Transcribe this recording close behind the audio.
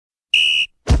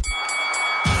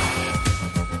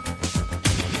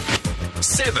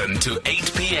7 to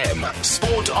 8 p.m.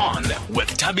 Sport On with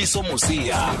Thabiso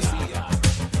Mosia.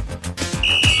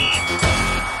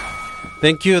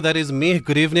 Thank you. That is me.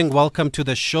 Good evening. Welcome to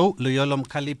the show. Luyolo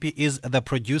Mkalipi is the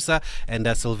producer and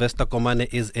Sylvester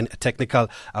Komane is in technical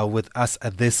with us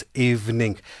this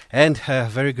evening. And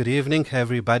very good evening,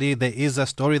 everybody. There is a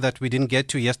story that we didn't get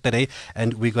to yesterday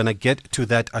and we're going to get to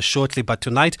that shortly. But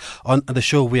tonight on the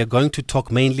show, we are going to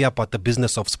talk mainly about the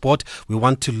business of sport. We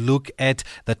want to look at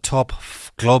the top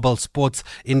global sports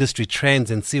industry trends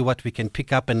and see what we can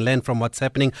pick up and learn from what's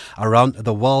happening around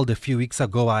the world. A few weeks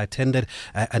ago, I attended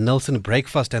a Nelson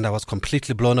breakfast and I was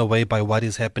completely blown away by what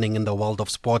is happening in the world of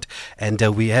sport, and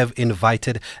we have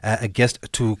invited a guest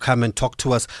to come and talk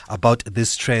to us about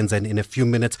these trends, and in a few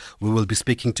minutes we will be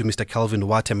speaking to Mr. Kelvin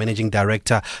Water, Managing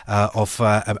Director of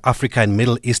Africa and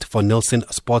Middle East for Nielsen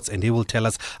Sports, and he will tell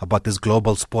us about this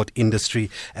global sport industry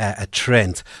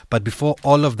trends. But before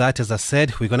all of that, as I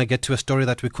said, we're going to get to a story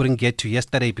that we couldn't get to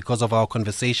yesterday because of our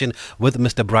conversation with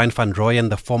Mr. Brian van Rooyen,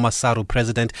 the former SARU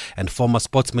president and former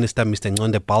sports minister, Mr.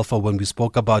 Nqonde Balfour, when we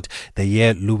spoke about the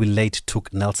year Louis Late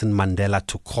took Nelson Mandela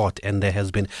to court. And there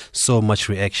has been so much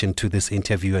reaction to this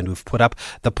interview, and we've put up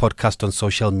the podcast on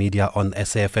social media on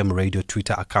SAFM Radio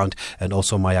Twitter account and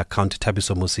also my account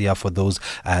Thabiso Mosia for those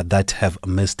that have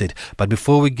missed it. But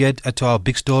before we get to our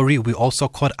big story, we also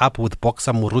caught up with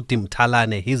boxer Moruti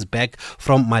Mthalane. He's back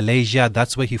from Malaysia.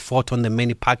 That's where he fought on the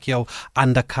Manny Pacquiao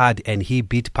undercard, and he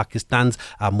beat Pakistan's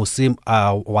Wasim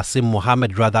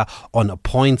Mohammed on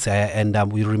points.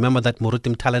 And we remember that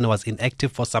Moruti Mthalane was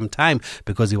inactive for some time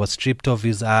because he was stripped of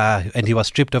his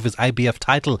IBF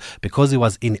title because he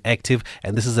was inactive,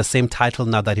 and this is the same title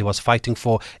now that he was fighting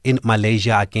for in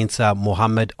Malaysia against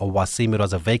Mohammed Wasim. It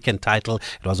was a vacant title.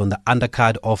 It was on the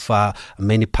undercard of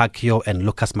Manny Pacquiao and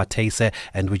Lucas Matese,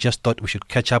 and we just thought we should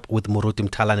catch up with Moruti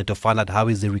Mthalane to find out how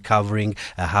is he recovering,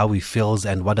 how he feels,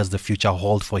 and what does the future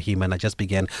hold for him. And I just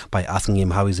began by asking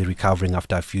him how is he recovering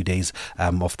after a few days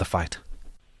of the fight.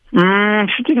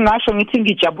 Futhi ngisho ngithi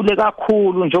ngijabule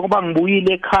kakhulu njengoba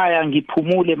ngibuyile ekhaya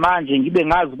ngiphumule manje ngibe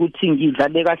ngazi ukuthi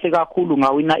ngidlale kahle kakhulu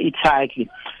ngawina i-title.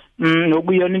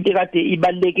 Nokuyona into ekade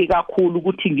ibaleke kakhulu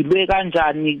ukuthi ngibe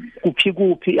kanjani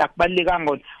kuphi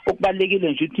akubalekanga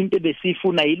okubalekile nje ukuthi into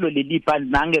besifuna yilo leli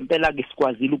band nangempela ke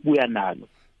sikwazile ukubuya nalo.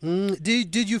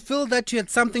 Did you feel that you had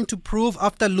something to prove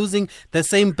after losing the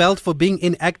same belt for being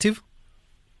inactive?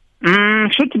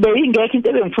 Shuthi beyingekho into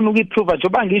ebengifuna ukuyiprova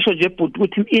njengoba ngisho nje but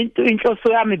ukuthi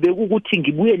inhloso yami bekukuthi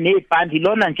ngibuye nebhandi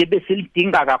lona nje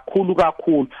besilidinga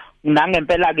kakhulu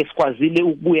nangempela ke sikwazile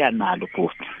ukubuya nalo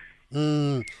futhi.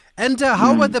 And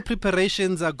how were the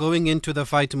preparations going into the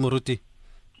fight, Moruti?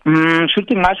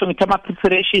 Shuthi ngisho ngithi ama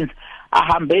preparations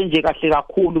ahambe nje kahle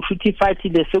kakhulu futhi ifight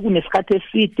le sekunesikhathi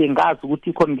eside ngazi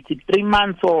ukuthi khona ngithi 3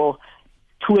 months or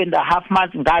 2.5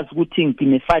 months ngazi ukuthi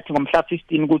ngine fight ngomhla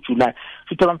 15 kuJuly.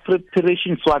 Futhi ama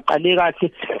preparations waqale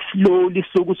kahle slowly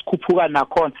sokusikhuphuka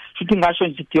nakhona. Futhi ngisho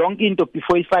nje yonke into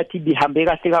before ifight ibihambe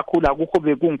kahle kakhulu akukho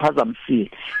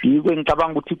bekungiphazamisile. Yikho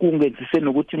ngicabanga ukuthi kungenzise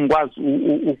nokuthi ngikwazi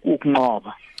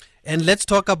ukunqoba. And let's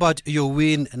talk about your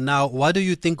win now. What do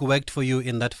you think worked for you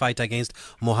in that fight against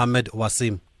Mohammed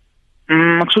Wasim?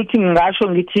 Futhi ngisho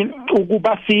ngithi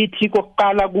ukuba fithi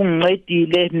kokuqala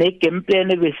kungincedile ne-game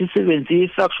plan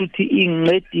ebesisebenzisa kushuthi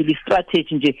ingincedile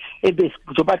strategy nje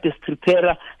ebesizobade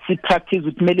siprepare sipractice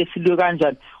ukuthi kumele silwe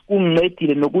kanjani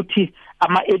kungincedile nokuthi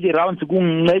ama early rounds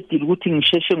kungincedile ukuthi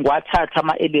ngisheshe ngiwathatha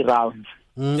ama early rounds.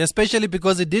 Especially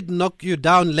because it did knock you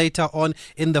down later on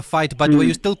in the fight, but were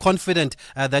you still confident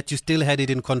that you still had it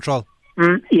in control?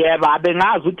 Yebo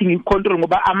bengazi ukuthi ngicontrol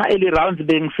ngoba ama early rounds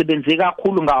bengisebenze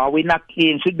kakhulu ngawawina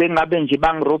clean futhi bengabe nje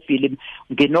bangirobhile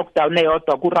nge-knockdown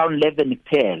eyodwa ku round 11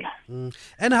 kuphela.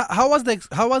 And how was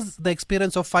the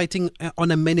experience of fighting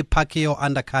on a Manny Pacquiao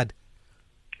undercard?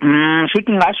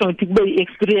 Futhi ngisho ngithi kube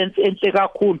experience enhle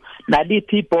kakhulu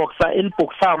naliphi iboxer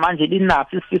eliboxer manje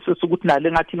linafi isifiso sokuthi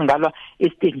nale ngathi ngalwa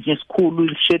estage nje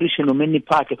esikhulu isherishe no Manny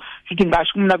Pacquiao. Futhi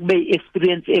ngisho mina kube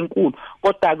experience enkulu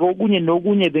kodwa ke okunye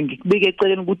nokunye bengikubeka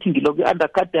eceleni ukuthi ngiloku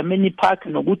undercard ya Manny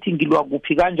Pacquiao nokuthi ngilwa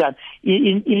kuphi kanjani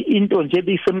into nje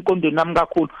beyisemqondweni nami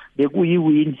kakhulu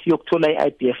bekuyiwin yokuthola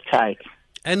iIBF title.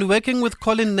 And working with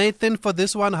Colin Nathan for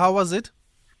this one, how was it?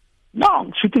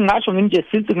 No, futhi ngisho nginje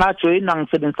since ngajoyina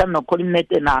ngisebenzisana noColin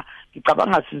Nathan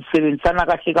ngicabanga sisebenzisana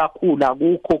kahle kakhulu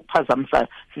akukho kuphazamisa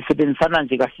sisebenzisana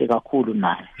nje kahle kakhulu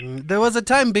naye. There was a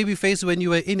time, Babyface, when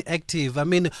you were inactive. I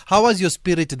mean, how was your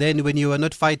spirit then when you were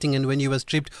not fighting and when you were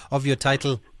stripped of your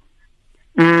title?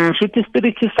 Futhi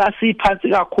spirit sasiphansi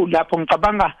kakhulu lapho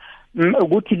ngicabanga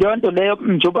ukuthi leyo nto leyo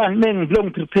njoba ngilo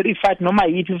ngiprepare ifight noma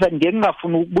yithi ifight ngeke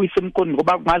ngafuna ukubuyisa emqondo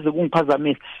ngoba kungaze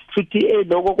kungiphazamisa futhi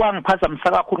lokho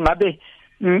kwangiphazamisa kakhulu ngabe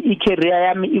i-career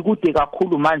yami ikude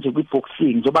kakhulu manje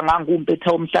kwi-boxing njengoba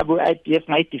ngangumpetha womhlaba we-IBF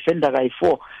ngayidefenda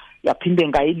kayi-4 yaphinde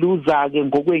ngayiluza ke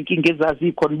ngokwenkinga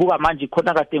ezazikhona buka manje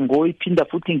khona kade ngoyiphinda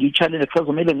futhi ngiyi-challenge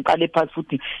kusazomela ngiqale phansi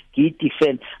futhi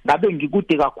ngiyidefend ngabe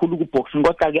ngikude kakhulu ku-boxing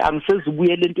kodwa ke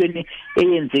angisezubuyela entweni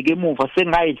eyenzeke emuva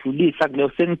sengayidlulisa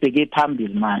kuleyo sengibheke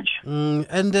phambili manje.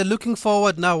 And looking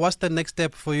forward now, what's the next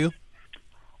step for you?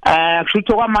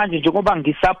 Kusho kwamanje njengoba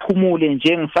ngisaphumule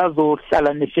nje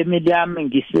ngisazohlala nefamily yami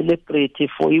ngi-celebrate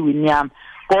for iwin yami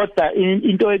kodwa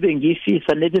into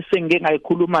ebengiyifisa nebese ngeke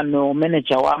ngayikhuluma no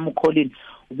manager wami uColin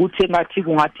ukuthi ngathi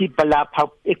kungathi lapha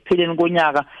ekupheleni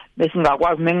konyaka bese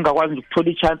ngingakwazi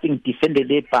ukuthola i-chance ngidefende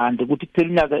le band ukuthi kuphela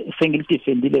unyaka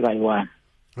sengilidefendile kayi-1.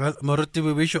 Well, Moruti,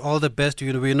 we wish you all the best.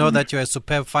 We know that you're a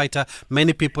superb fighter.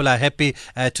 Many people are happy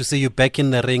to see you back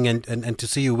in the ring and to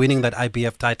see you winning that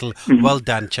IBF title. Well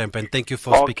done, champion. Thank you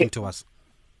for speaking to us.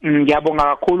 Ngiyabonga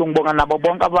kakhulu ngibonga nabo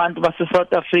bonke abantu base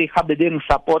South Africa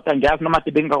bebengisupporta ngiyazi noma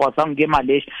bengingakwazanga ngiye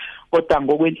eMalaysia kodwa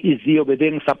ngokwenhliziyo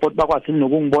bebengisupporta bakwazi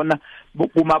nokungibona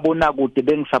kumabona kude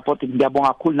bengisupporta ngiyabonga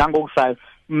kakhulu nangokusayo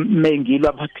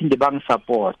mengilwa baphinde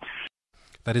bangisupport.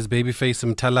 That is Babyface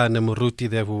Mthalane Moruti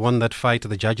there who won that fight.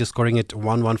 The judges scoring it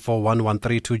 114,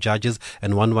 113, 2 judges,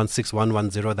 and 116,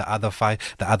 110,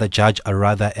 the other judge,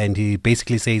 and he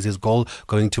basically says his goal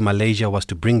going to Malaysia was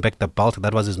to bring back the belt.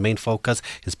 That was his main focus.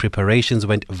 His preparations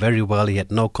went very well. He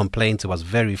had no complaints. He was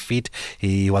very fit.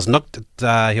 He was knocked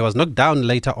down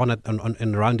later on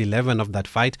in round 11 of that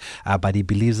fight, but he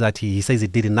believes that he says he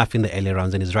did enough in the early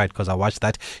rounds, and he's right because I watched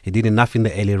that. He did enough in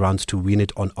the early rounds to win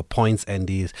it on points, and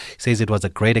he says it was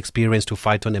a great experience to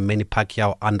fight on a Manny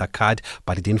Pacquiao undercard,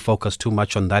 but he didn't focus too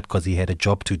much on that because he had a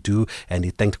job to do, and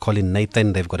he thanked Colin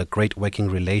Nathan. They've got a great working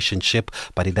relationship,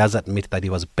 but he does admit that he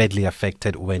was badly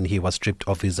affected when he was stripped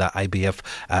of his IBF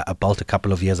belt a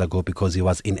couple of years ago because he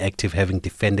was inactive, having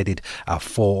defended it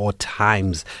 4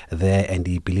 times there, and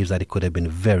he believes that it could have been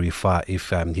very far if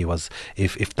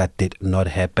that did not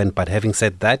happen. But having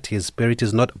said that, his spirit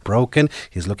is not broken.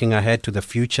 He's looking ahead to the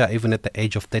future, even at the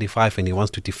age of 35, and he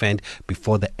wants to defend before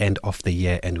the end of the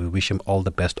year, and we wish him all the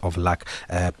best of luck,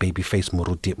 Babyface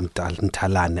Moruti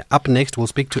Mthalane. Up next, we'll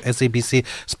speak to SABC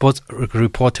sports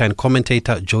reporter and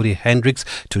commentator Jody Hendricks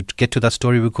to get to that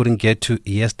story we couldn't get to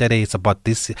yesterday. It's about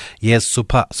this year's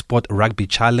Super Sport Rugby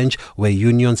Challenge, where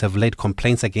unions have laid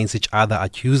complaints against each other,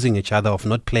 accusing each other of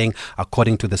not playing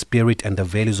according to the spirit and the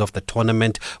values of the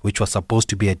tournament, which was supposed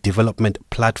to be a development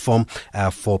platform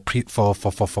for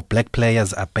black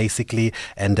players, basically.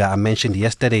 And I mentioned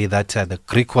yesterday that the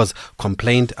Griquas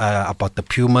complained about the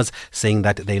Pumas, saying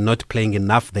that they're not playing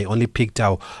enough. They only picked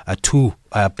out 2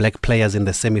 black players in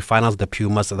the semi-finals, the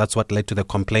Pumas. So that's what led to the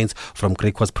complaints from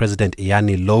Griquas president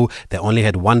Iani Low. They only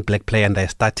had 1 black player in their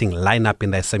starting lineup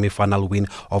in their semi-final win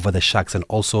over the Sharks, and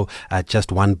also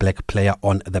just 1 black player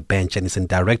on the bench. And it's in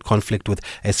direct conflict with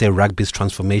SA Rugby's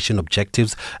transformation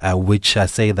objectives, which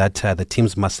say that the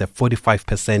teams must have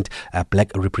 45%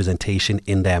 black representation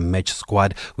in their match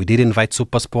squad. We did invite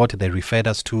SuperSport. They referred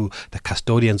us to the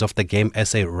custodians of the game,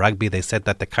 SA Rugby. They said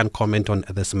that they can't comment on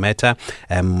this matter.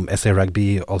 SA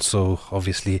Rugby also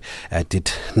obviously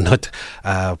did not,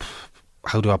 how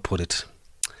do I put it?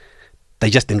 They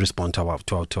just didn't respond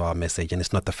to our message, and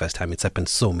it's not the first time. It's happened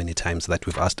so many times that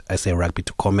we've asked SA Rugby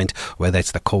to comment, whether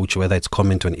it's the coach, whether it's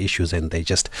comment on issues, and they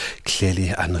just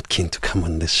clearly are not keen to come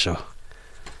on this show.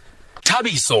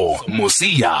 Thabiso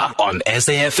Mosia on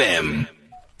SAFM.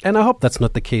 And I hope that's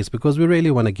not the case, because we really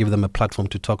want to give them a platform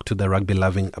to talk to the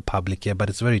rugby-loving public here. But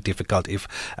it's very difficult if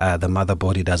the mother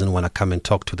body doesn't want to come and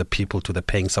talk to the people, to the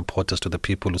paying supporters, to the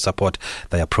people who support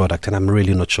their product. And I'm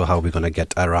really not sure how we're going to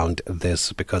get around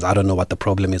this, because I don't know what the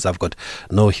problem is. I've got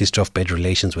no history of bad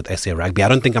relations with SA Rugby. I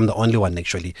don't think I'm the only one,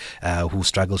 actually, who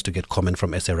struggles to get comment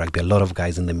from SA Rugby. A lot of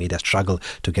guys in the media struggle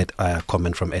to get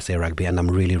comment from SA Rugby, and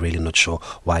I'm really, really not sure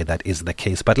why that is the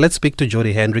case. But let's speak to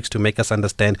Jody Hendricks to make us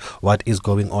understand what is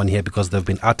going on here, because there have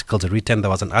been articles written. There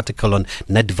was an article on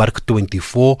Netwerk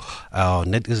 24,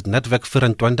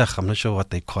 Netwerk 24, I'm not sure what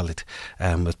they call it.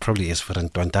 It probably is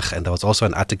 24. And there was also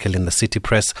an article in the City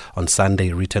Press on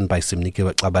Sunday written by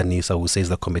Simnike Xabanisa, who says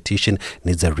the competition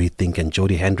needs a rethink. And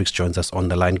Jody Hendricks joins us on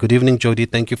the line. Good evening, Jody.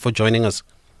 Thank you for joining us.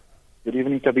 Good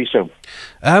evening, Thabiso.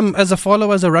 As a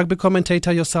follower, as a rugby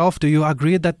commentator yourself, do you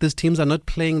agree that these teams are not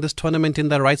playing this tournament in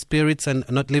the right spirits and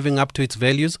not living up to its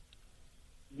values?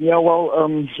 Yeah, well,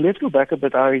 let's go back a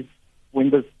bit.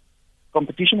 When the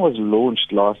competition was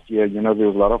launched last year, there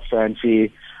was a lot of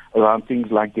fancy around things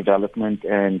like development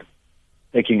and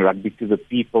taking rugby to the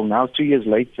people. Now, 2 years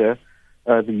later,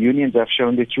 the unions have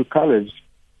shown their true colors.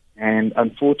 And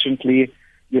unfortunately,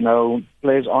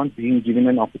 players aren't being given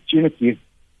an opportunity.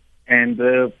 And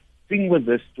the thing with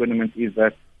this tournament is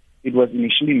that it was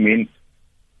initially meant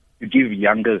to give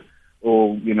younger,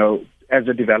 or, as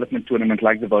a development tournament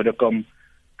like the Vodacom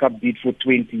Cup did for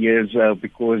 20 years,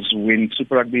 because when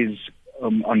Super Rugby is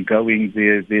ongoing,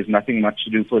 there's nothing much to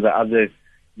do for the other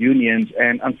unions.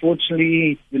 And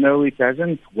unfortunately, it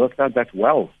hasn't worked out that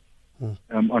well.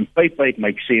 On paper, it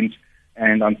makes sense.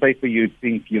 And on paper, you'd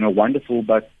think, wonderful.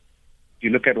 But if you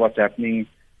look at what's happening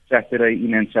Saturday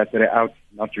in and Saturday out,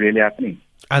 not really happening.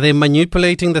 Are they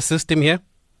manipulating the system here?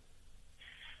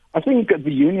 I think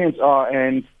the unions are,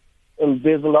 and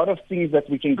there's a lot of things that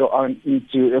we can go on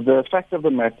into. The fact of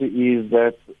the matter is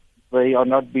that they are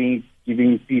not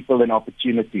giving people an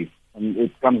opportunity. And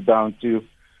it comes down to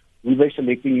who they're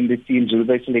selecting in the teams, who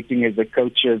they're selecting as the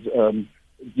coaches.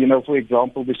 For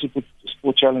example, the Super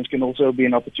Sport Challenge can also be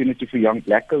an opportunity for young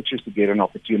black coaches to get an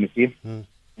opportunity. And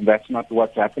that's not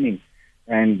what's happening.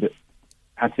 And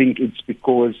I think it's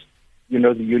because, the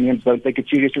unions don't take it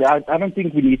seriously. I don't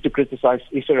think we need to criticize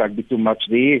SA Rugby too much.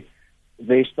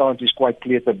 Their stance is quite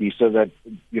clear to be, so that,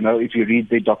 if you read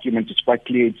their document, it's quite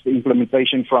clear. It's the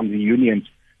implementation from the unions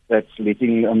that's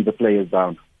letting the players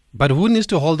down. But who needs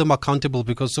to hold them accountable?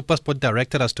 Because SuperSport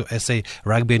directed us to SA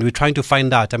Rugby, and we're trying to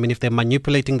find out. I mean, if they're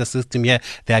manipulating the system here,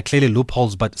 there are clearly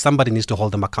loopholes, but somebody needs to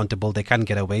hold them accountable. They can't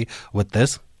get away with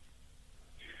this.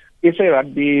 SA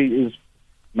Rugby is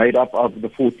made up of the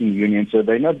 14 unions, so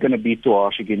they're not going to be too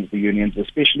harsh against the unions,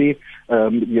 especially,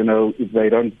 if they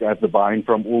don't have the buy-in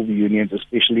from all the unions,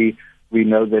 especially we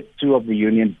know that 2 of the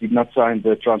unions did not sign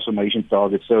the transformation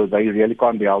targets, so they really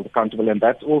can't be held accountable. And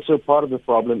that's also part of the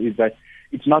problem, is that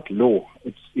it's not law,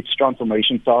 it's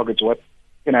transformation targets. What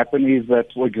can happen is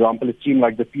that, for example, a team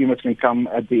like the Pumas can come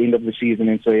at the end of the season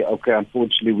and say, okay,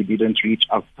 unfortunately we didn't reach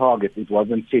our target, it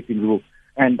wasn't set in rule.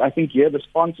 And I think here the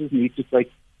sponsors need to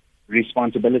take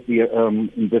responsibility,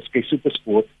 in this case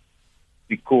SuperSport,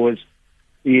 because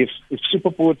if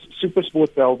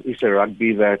SuperSport tells SA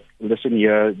Rugby that, listen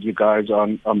here, you guys are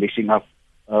messing up,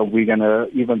 we're going to,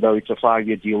 even though it's a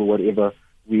 5-year deal or whatever,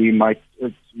 we might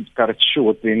cut it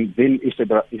short, then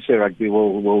SA Rugby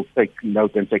will take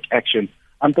note and take action.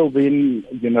 Until then,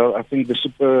 I think the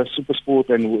SuperSport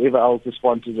and whoever else the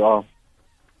sponsors are,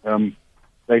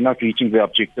 they're not reaching the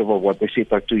objective of what they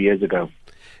set out 2 years ago.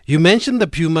 You mentioned the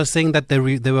Pumas, saying that they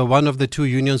were one of the 2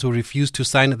 unions who refused to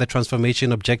sign the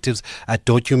transformation objectives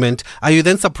document. Are you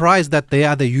then surprised that they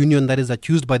are the union that is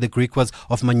accused by the Griquas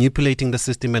of manipulating the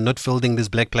system and not fielding these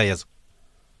black players?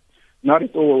 Not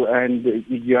at all. And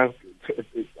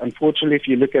unfortunately, if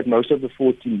you look at most of the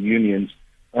 14 unions,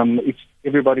 it's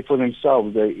everybody for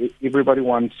themselves. Everybody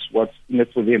wants what's in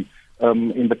it for them.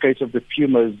 In the case of the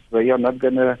Pumas, they are not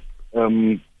going to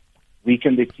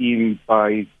weaken the team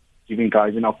by giving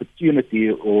guys an opportunity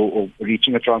or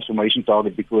reaching a transformation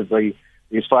target, because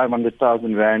there's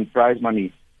 500,000 rand prize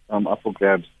money up for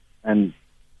grabs. And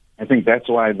I think that's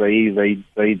why they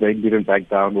didn't back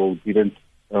down or didn't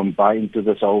buy into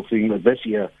this whole thing this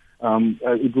year.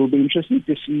 It will be interesting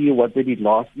to see what they did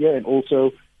last year, and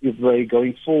also if they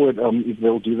going forward, if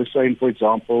they'll do the same. For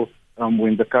example,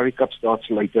 when the Currie Cup starts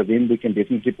later, then we can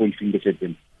definitely point fingers at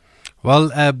them. Well,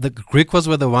 the Griquas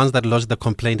were the ones that lodged the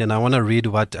complaint, and I want to read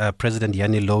what President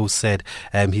Yanni Lowe said.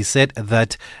 He said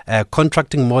that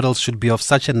contracting models should be of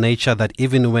such a nature that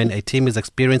even when a team is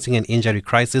experiencing an injury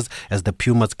crisis, as the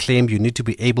Pumas claim, you need to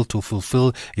be able to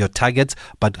fulfill your targets.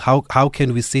 But how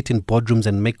can we sit in boardrooms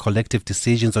and make collective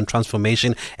decisions on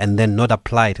transformation and then not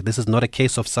apply it? This is not a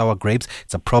case of sour grapes.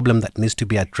 It's a problem that needs to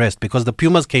be addressed, because the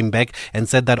Pumas came back and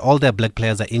said that all their black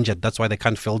players are injured. That's why they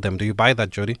can't fill them. Do you buy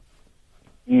that, Jody?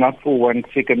 Not for 1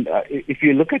 second. If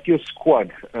you look at your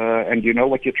squad and you know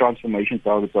what your transformation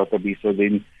targets are to be, so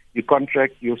then you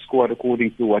contract your squad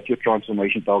according to what your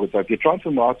transformation targets are. If your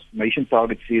transformation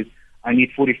target says, I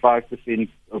need 45%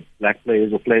 of black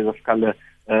players or players of color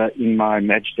in my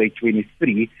match day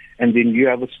 23, and then you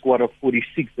have a squad of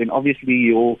 46, then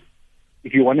obviously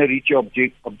if you want to reach your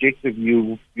objective,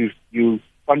 you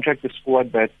contract a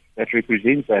squad that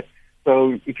represents that.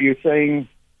 So if you're saying,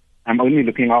 I'm only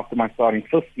looking after my starting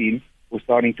 15 or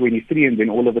starting 23, and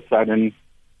then all of a sudden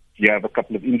you have a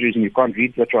couple of injuries and you can't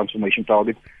reach the transformation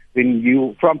target, then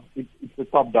it's a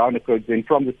top-down approach. Then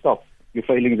from the top, you're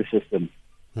failing the system.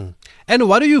 And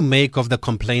what do you make of the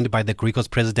complaint by the Griquas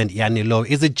president, Yanni Lowe?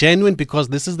 Is it genuine? Because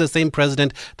this is the same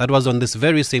president that was on this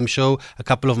very same show a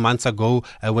couple of months ago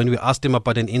when we asked him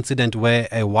about an incident where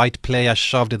a white player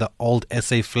shoved the old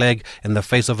SA flag in the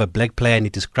face of a black player, and he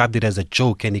described it as a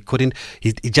joke, and he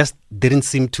just didn't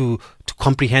seem to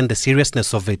comprehend the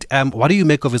seriousness of it. What do you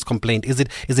make of his complaint? Is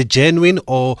it genuine,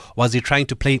 or was he trying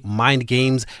to play mind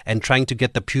games and trying to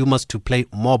get the Pumas to play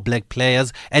more black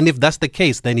players? And if that's the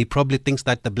case, then he probably thinks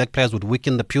that the black players would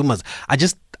weaken the Pumas. I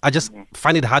just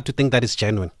find it hard to think that it's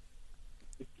genuine.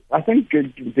 I think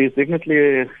there's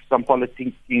definitely some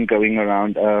politicking going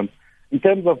around. In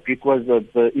terms of Griquas,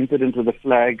 the incident with the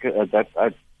flag, that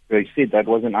I said that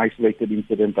was an isolated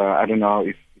incident. I don't know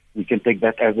if we can take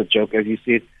that as a joke, as you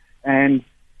said. And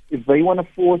if they want to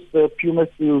force the Pumas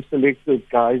to select the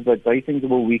guys that they think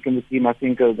will weaken the team, I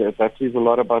think that says a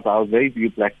lot about how they view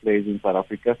black players in South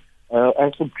Africa.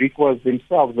 As for Griquas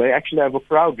themselves, they actually have a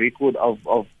proud record of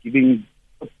giving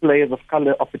players of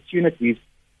color opportunities.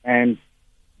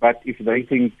 But if they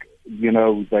think,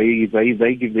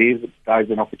 they give these guys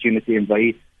an opportunity and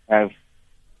they have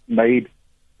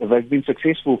they've been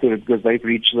successful to it because they've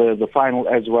reached the final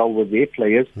as well with their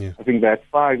players. Yeah. I think they had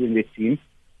 5 in their team.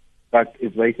 But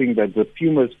if they think that the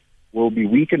Pumas will be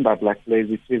weakened by black players,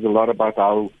 it says a lot about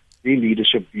how their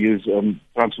leadership views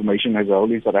transformation as a whole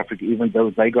in South Africa, even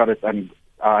though they got it, and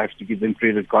I have to give them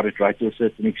credit, got it right to a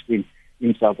certain extent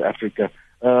in South Africa.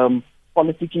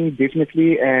 Politicking,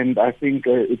 definitely, and I think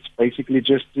it's basically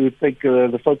just to take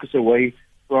the focus away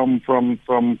from the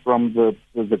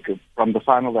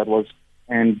final that was,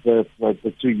 and the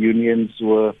two unions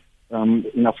were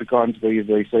in Afrikaans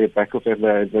they say it back of it.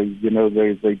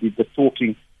 They did the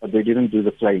talking, but they didn't do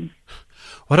the playing.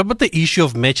 What about the issue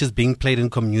of matches being played in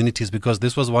communities? Because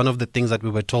this was one of the things that we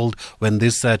were told when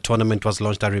this tournament was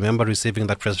launched. I remember receiving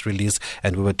that press release,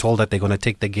 and we were told that they're going to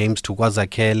take the games to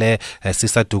KwaZakhele,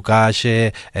 Sisa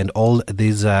and all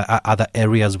these other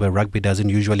areas where rugby doesn't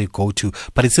usually go to.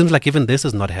 But it seems like even this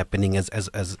is not happening as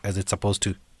it's supposed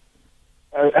to.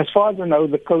 As far as I know,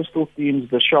 the coastal teams,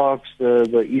 the Sharks,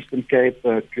 the Eastern Cape,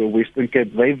 Western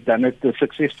Cape, they've done it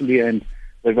successfully, and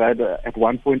they've had, at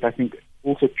one point, I think,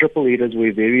 also triple headers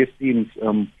where various teams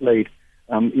played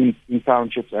in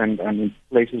townships and in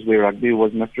places where rugby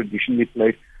was not traditionally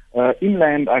played.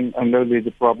 Inland, I know there's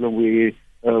a problem where,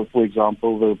 for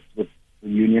example, the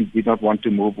union did not want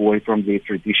to move away from their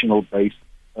traditional base.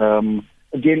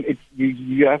 Again,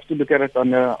 you have to look at it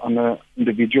on a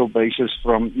individual basis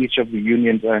from each of the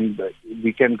unions, and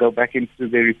we can go back into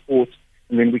their reports,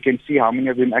 and then we can see how many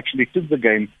of them actually took the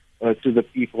game to the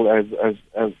people, as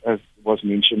was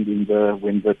mentioned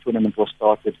when the tournament was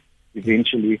started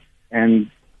eventually, and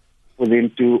for them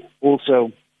to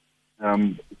also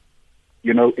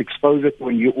expose it to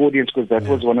a new audience, because that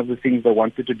was one of the things they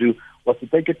wanted to do, was to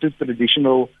take it to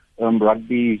traditional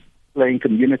rugby playing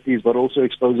communities, but also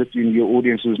expose it to a new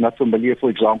audience who's not familiar, for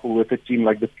example, with a team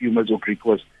like the Pumas or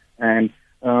Griquas. And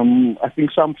I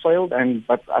think some failed,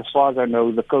 but as far as I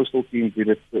know, the coastal teams did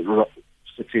it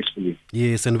successfully.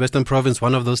 Yes, and Western Province,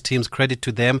 one of those teams, credit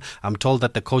to them. I'm told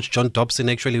that the coach, John Dobson,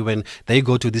 actually, when they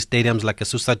go to these stadiums like a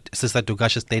Sisa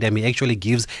Tugashe Stadium, he actually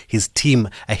gives his team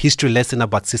a history lesson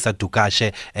about Sisa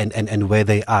Tugashe and where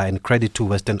they are. And credit to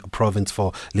Western Province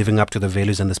for living up to the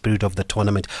values and the spirit of the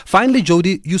tournament. Finally,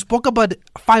 Jody, you spoke about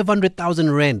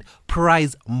 500,000 Rand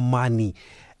prize money.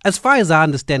 As far as I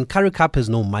understand, Currie Cup has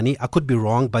no money. I could be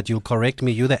wrong, but you'll correct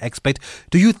me. You're the expert.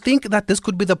 Do you think that this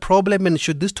could be the problem, and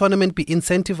should this tournament be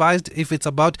incentivized if it's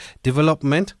about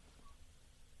development?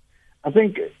 I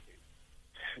think,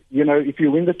 if you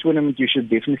win the tournament, you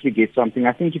should definitely get something.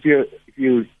 I think if you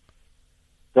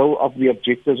go off the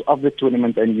objectives of the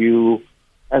tournament and you,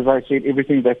 as I said,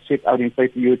 everything that's set out in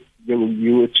paper,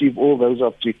 you achieve all those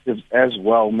objectives as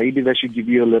well. Maybe they should give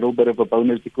you a little bit of a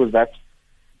bonus, because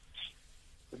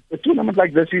a tournament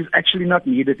like this is actually not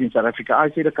needed in South Africa. I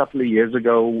said a couple of years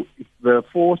ago, the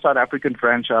 4 South African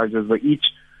franchises, they each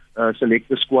select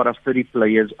a squad of 30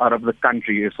 players out of the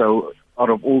country. So out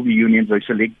of all the unions, they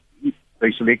select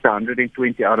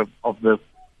 120 out of the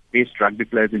best rugby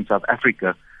players in South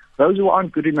Africa. Those who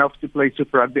aren't good enough to play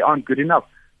Super Rugby aren't good enough.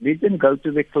 Let them go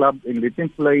to their club and let them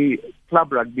play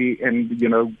club rugby and,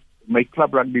 make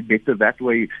club rugby better that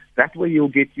way. That way you'll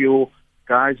get your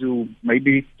guys who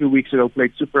maybe 2 weeks ago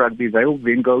played Super Rugby, they'll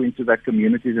then go into that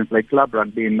communities and play club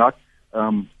rugby and not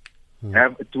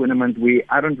have a tournament where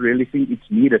I don't really think it's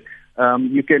needed.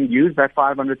 You can use that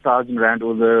 500,000 Rand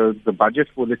or the budget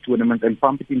for the tournament and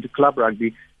pump it into club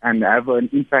rugby and have an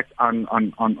impact on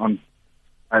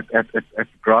at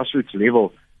grassroots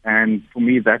level. And for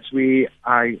me, that's where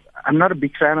I'm not a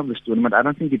big fan of this tournament. I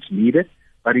don't think it's needed.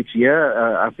 but it's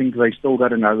here. I think they still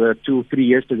got another 2 or 3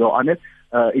 years to go on it.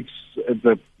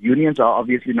 The unions are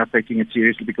obviously not taking it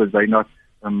seriously because they're not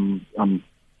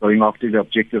going after the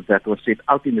objective that was set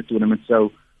out in the tournament.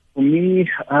 So for me,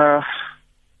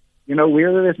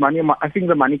 whether there's money, I think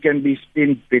the money can be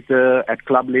spent better at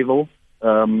club level.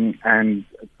 And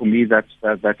for me, that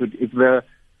would,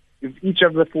 if each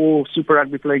of the 4 Super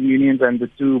Rugby playing unions and the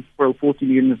 2 Pro 14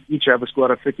 unions each have a squad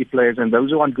of 30 players, and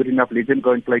those who aren't good enough, let them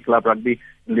go and play club rugby,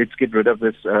 and let's get rid of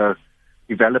this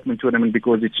development tournament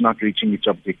because it's not reaching its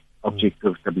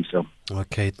objective to be so.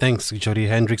 Okay, thanks, Jody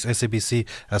Hendricks, SABC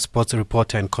sports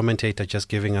reporter and commentator, just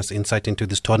giving us insight into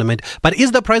this tournament. But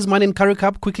is the prize money in Currie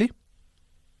Cup, quickly?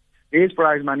 There is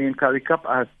prize money in Currie Cup.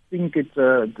 I think it's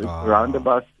around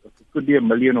about, it could be $1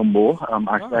 million or more.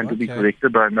 I stand to be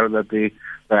corrected, but I know that they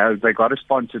got a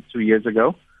sponsor 2 years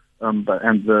ago, I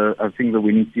think the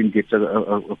winning team gets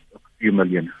a few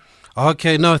million.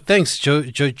 Okay, no, thanks,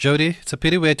 Jody. It's a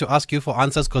pity we had to ask you for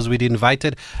answers because we'd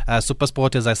invited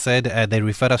SuperSport, as I said. They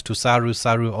referred us to Saru.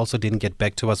 Saru also didn't get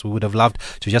back to us. We would have loved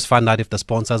to just find out if the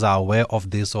sponsors are aware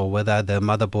of this or whether the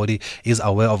mother body is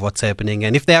aware of what's happening.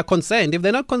 And if they are concerned, if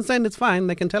they're not concerned, it's fine.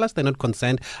 They can tell us they're not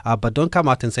concerned. But don't come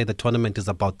out and say the tournament is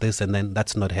about this and then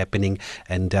that's not happening.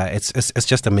 And it's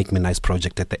just a make me nice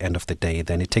project at the end of the day.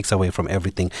 Then it takes away from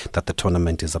everything that the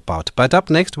tournament is about. But up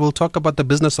next, we'll talk about the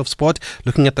business of sport,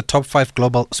 looking at the top 5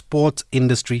 global sports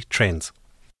industry trends.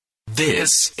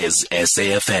 This is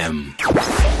SAFM.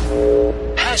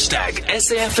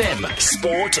 #SAFM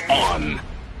Sport On.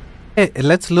 Hey,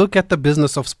 let's look at the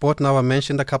business of sport now. I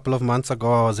mentioned a couple of months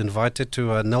ago I was invited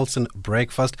to a Nelson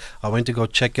breakfast. I went to go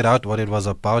check it out, what it was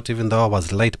about, even though I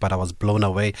was late, but I was blown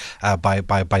away by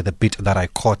the bit that I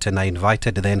caught. And I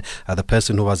invited then the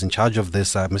person who was in charge of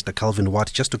this, Mr. Calvin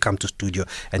Watt, just to come to studio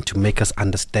and to make us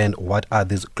understand what are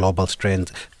these global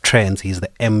trends. He's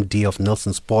the MD of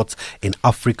Nelson Sports in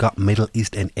Africa, Middle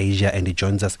East and Asia, and he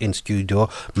joins us in studio.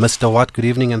 Mr. Watt, good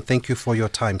evening and thank you for your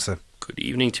time, sir. Good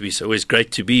evening, Tabiso. Always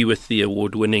great to be with the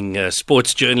award-winning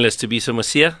sports journalist, Tabiso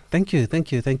Mosia. Thank you.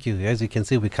 As you can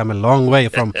see, we come a long way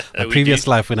from a previous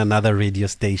life in another radio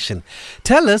station.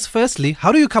 Tell us, firstly,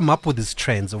 how do you come up with these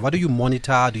trends? What do you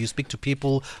monitor? Do you speak to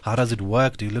people? How does it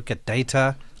work? Do you look at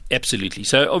data? Absolutely.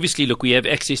 So obviously, look, we have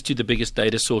access to the biggest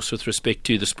data source with respect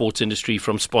to the sports industry,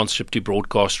 from sponsorship to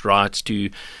broadcast rights to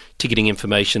ticketing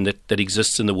information that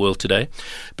exists in the world today.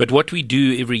 But what we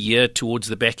do every year towards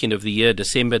the back end of the year,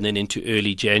 December and then into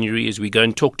early January, is we go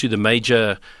and talk to the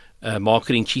major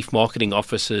chief marketing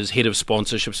officers, head of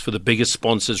sponsorships for the biggest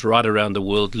sponsors right around the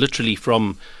world, literally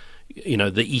from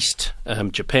the East,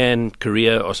 Japan,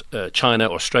 Korea, China,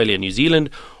 Australia, New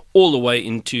Zealand, all the way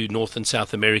into North and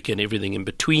South America and everything in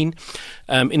between.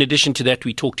 In addition to that,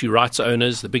 we talk to rights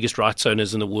owners, the biggest rights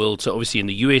owners in the world. So obviously in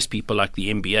the US, people like the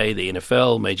NBA, the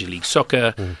NFL, Major League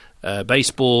Soccer,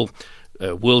 baseball,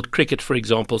 World Cricket, for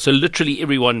example. So literally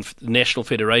everyone, national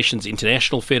federations,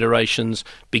 international federations,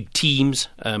 big teams,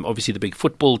 obviously the big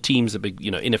football teams, the big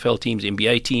NFL teams,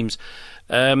 NBA teams,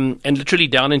 and literally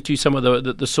down into some of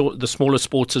the smaller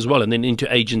sports as well, and then into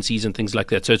agencies and things like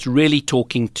that. So it's really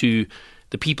talking to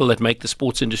the people that make the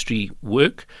sports industry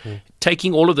work,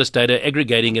 taking all of this data,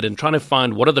 aggregating it, and trying to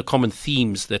find what are the common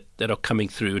themes that are coming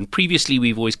through. And previously,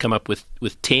 we've always come up with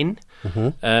 10.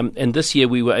 And this year,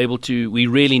 we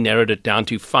really narrowed it down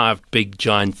to 5 big,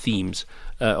 giant themes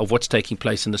of what's taking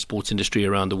place in the sports industry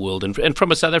around the world. And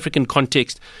from a South African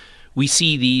context, we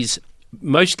see these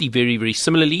mostly very, very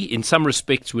similarly. In some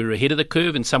respects, we're ahead of the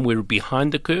curve, and some we're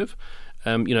behind the curve.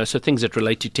 So things that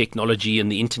relate to technology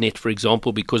and the internet, for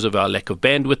example, because of our lack of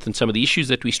bandwidth and some of the issues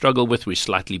that we struggle with, we're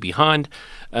slightly behind.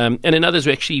 And in others,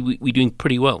 we're doing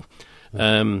pretty well.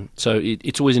 So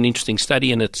it's always an interesting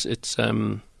study, and that's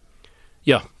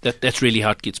really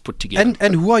how it gets put together.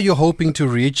 And who are you hoping to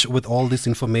reach with all this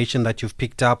information that you've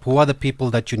picked up? Who are the people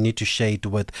that you need to share it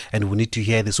with and who need to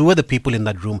hear this? Who are the people in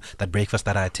that room, that breakfast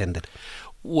that I attended?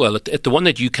 Well, at the one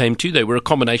that you came to, they were a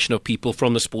combination of people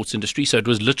from the sports industry. So it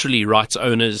was literally rights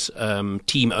owners,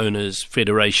 team owners,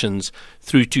 federations,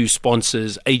 through to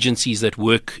sponsors, agencies that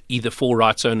work either for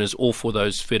rights owners or for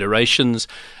those federations.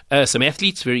 Some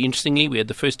athletes, very interestingly. We had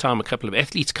the first time a couple of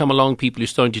athletes come along, people who are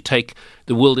starting to take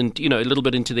the world a little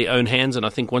bit into their own hands. And I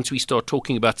think once we start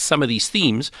talking about some of these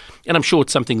themes, and I'm sure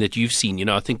it's something that you've seen,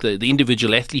 I think the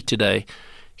individual athlete today,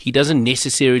 he doesn't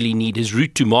necessarily need, his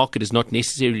route to market is not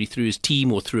necessarily through his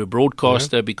team or through a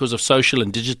broadcaster because of social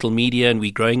and digital media. And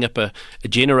we're growing up a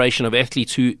generation of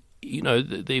athletes who,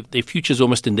 their future's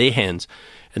almost in their hands,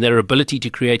 and their ability to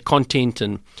create content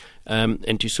and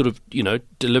to sort of,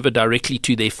 deliver directly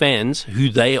to their fans who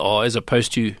they are, as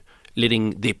opposed to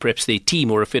letting perhaps their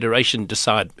team or a federation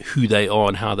decide who they are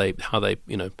and how they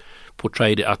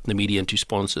portrayed it out in the media and to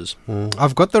sponsors.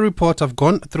 I've got the report. I've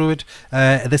gone through it.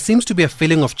 There seems to be a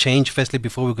feeling of change. Firstly,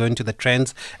 before we go into the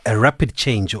trends, a rapid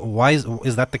change. Why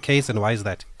is that the case, and why is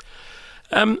that?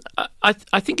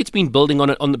 I think it's been building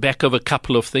on the back of a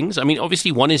couple of things. I mean,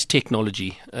 obviously, one is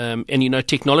technology, and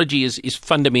technology is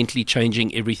fundamentally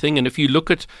changing everything. And if you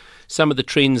look at some of the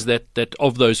trends that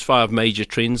of those 5 major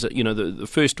trends, the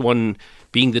first one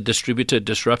being the distributor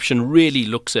disruption really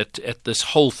looks at this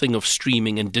whole thing of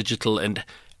streaming and digital and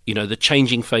the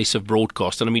changing face of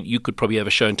broadcast. And I mean, you could probably have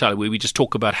a show entirely where we just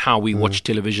talk about how we watch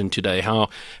television today, how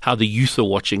the youth are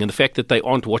watching, and the fact that they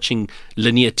aren't watching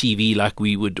linear TV like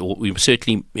we would, or we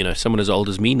certainly, someone as old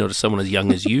as me, not as someone as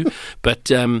young as you, but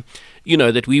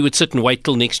that we would sit and wait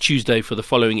till next Tuesday for the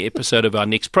following episode of our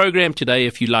next program. Today,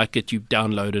 if you like it, you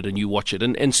download it and you watch it.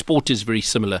 And sport is very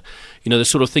similar. The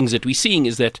sort of things that we're seeing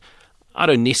is that I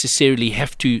don't necessarily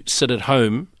have to sit at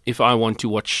home if I want to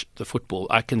watch the football.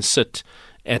 I can sit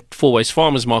at Four Ways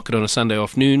Farmers Market on a Sunday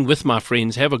afternoon with my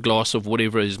friends, have a glass of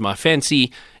whatever is my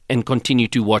fancy, and continue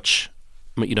to watch,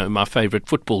 my favorite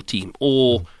football team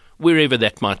or wherever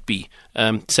that might be.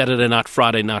 Saturday night,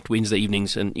 Friday night, Wednesday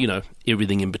evenings, and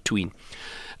everything in between.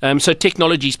 So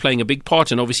technology is playing a big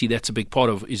part, and obviously that's a big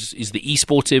part of is the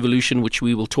esports evolution, which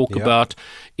we will talk about.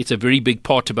 It's a very big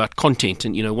part about content,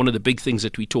 and one of the big things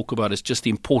that we talk about is just the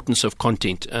importance of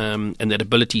content and that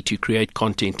ability to create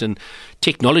content. And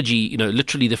technology,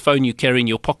 literally the phone you carry in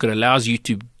your pocket allows you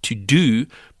to do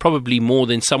probably more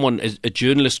than a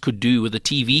journalist could do with a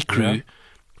TV crew. Yeah.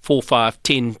 4, 5,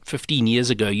 10, 15 years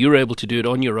ago. You're able to do it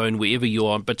on your own wherever you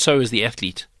are, but so is the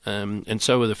athlete, and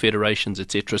so are the federations,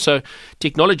 etc. So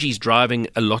technology is driving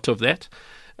a lot of that.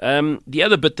 The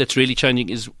other bit that's really changing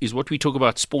is what we talk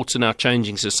about sports in our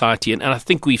changing society, and I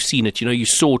think we've seen it. You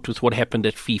saw it with what happened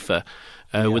at FIFA,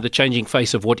 with the changing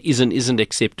face of what isn't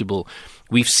acceptable.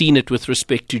 We've seen it with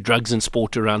respect to drugs and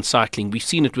sport around cycling. We've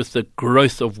seen it with the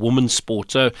growth of women's sport.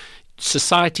 So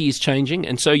society is changing,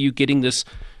 and so you're getting this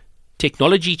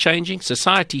technology changing,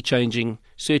 society changing,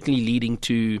 certainly leading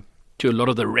to a lot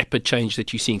of the rapid change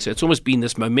that you're seeing. So it's almost been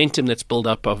this momentum that's built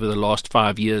up over the last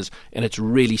 5 years, and it's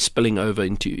really spilling over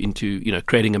into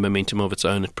creating a momentum of its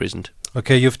own at present.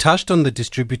 Okay, you've touched on the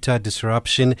distributor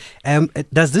disruption.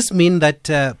 Does this mean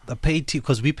that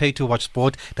because we pay to watch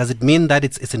sport, does it mean that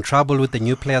it's in trouble with the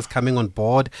new players coming on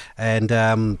board, and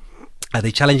are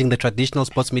they challenging the traditional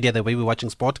sports media the way we're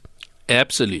watching sport?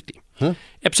 Absolutely.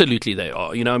 Absolutely, they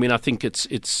are. I think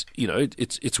it's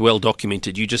well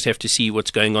documented. You just have to see what's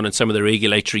going on in some of the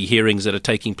regulatory hearings that are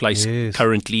taking place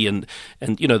currently, and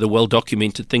the well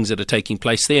documented things that are taking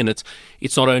place there. And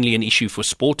it's not only an issue for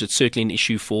sport; it's certainly an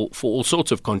issue for all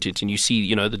sorts of content. And you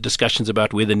see, the discussions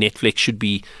about whether Netflix should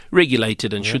be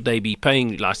regulated and should they be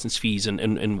paying license fees and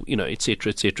et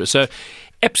cetera, et cetera. So,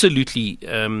 absolutely,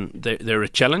 they're a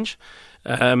challenge.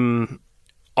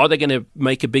 Are they going to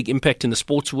make a big impact in the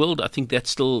sports world? I think that's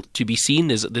still to be seen.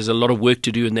 There's a lot of work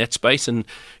to do in that space. And,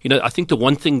 I think the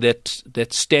one thing that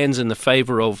stands in the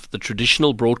favor of the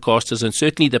traditional broadcasters and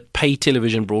certainly the pay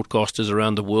television broadcasters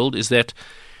around the world is that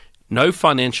no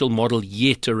financial model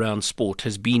yet around sport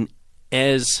has been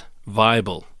as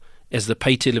viable as the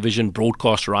pay television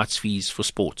broadcast rights fees for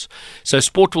sports. So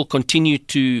sport will continue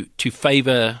to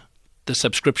favor the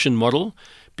subscription model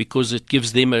because it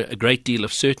gives them a great deal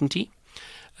of certainty.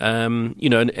 And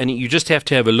you just have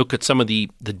to have a look at some of the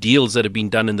deals that have been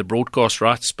done in the broadcast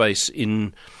rights space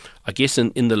in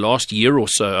the last year or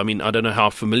so. I mean, I don't know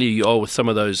how familiar you are with some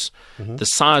of those, the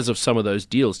size of some of those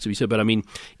deals to be said. But I mean,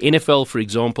 NFL, for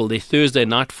example, their Thursday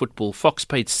night football, Fox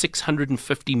paid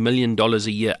 $650 million a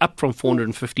year, up from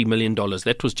 $450 million.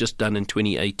 That was just done in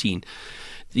 2018.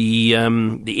 The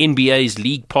NBA's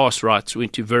League Pass rights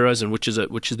went to Verizon,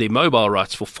 which is their mobile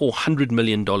rights, for $400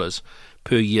 million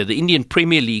per year. The Indian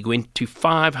Premier League went to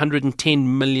 $510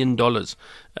 million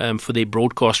for their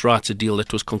broadcast rights, a deal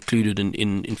that was concluded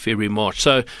in February, March.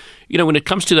 So, when it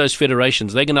comes to those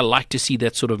federations, they're going to like to see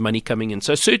that sort of money coming in.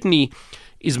 So certainly,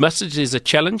 as much as there's a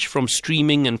challenge from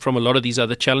streaming and from a lot of these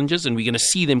other challenges, and we're going to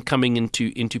see them coming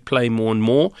into play more and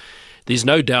more, there's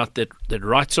no doubt that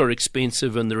rights are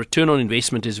expensive and the return on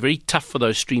investment is very tough for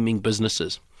those streaming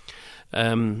businesses.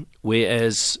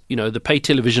 Whereas, the pay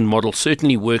television model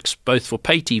certainly works both for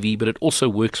pay TV, but it also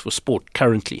works for sport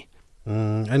currently.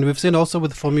 And we've seen also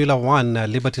with Formula One,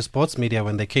 Liberty Sports Media,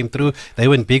 when they came through, they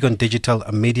went big on digital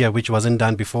media, which wasn't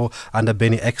done before under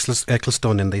Benny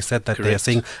Ecclestone, and they said that they are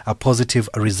seeing positive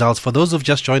results. For those who've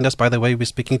just joined us, by the way, we're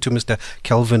speaking to Mr.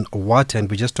 Kelvin Watt, and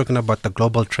we're just talking about the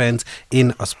global trends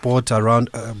in sport around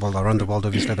the world,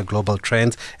 obviously the global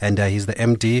trends, and he's the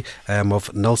MD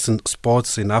of Nelson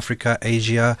Sports in Africa,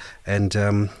 Asia, and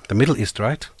the Middle East,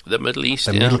 right? The Middle East,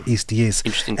 The Middle East, yes.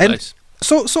 Interesting place.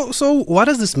 So what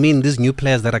does this mean, these new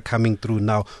players that are coming through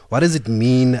now? What does it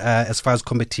mean as far as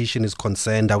competition is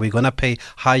concerned? Are we going to pay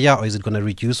higher, or is it going to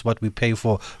reduce what we pay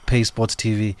for paid sports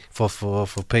TV, for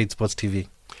paid sports TV?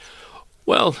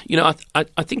 Well,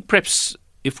 I think perhaps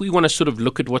if we want to sort of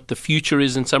look at what the future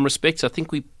is in some respects, I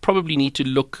think we probably need to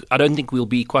look, I don't think we'll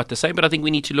be quite the same, but I think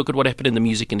we need to look at what happened in the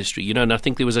music industry, and I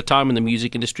think there was a time in the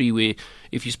music industry where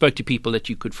if you spoke to people that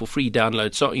you could for free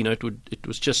download, so, it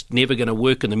was just never going to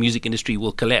work and the music industry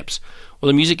will collapse. Well,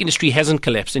 the music industry hasn't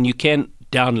collapsed, and you can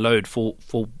download for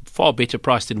far better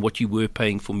price than what you were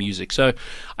paying for music. So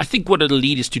I think what it'll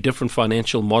lead is to different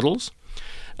financial models.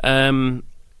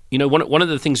 One of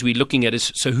the things we're looking at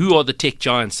is, so who are the tech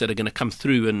giants that are going to come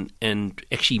through and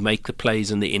actually make the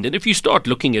plays in the end? And if you start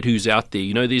looking at who's out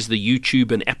there, there's the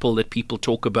YouTube and Apple that people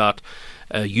talk about.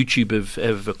 YouTube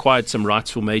have acquired some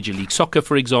rights for Major League Soccer,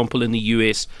 for example, in the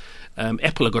US.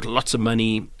 Apple have got lots of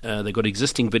money. They've got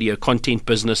existing video content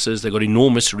businesses. They've got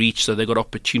enormous reach, so they've got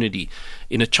opportunity.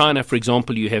 In China, for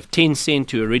example, you have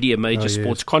Tencent, who are already a major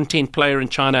sports content player in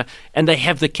China, and they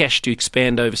have the cash to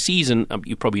expand overseas. And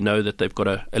you probably know that they've got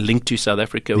a link to South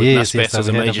Africa with Naspers as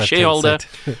a major shareholder.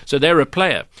 So they're a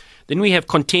player. Then we have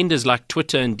contenders like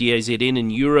Twitter and DAZN in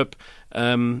Europe,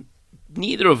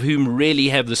 neither of whom really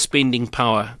have the spending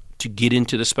power to get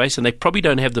into the space, and they probably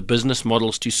don't have the business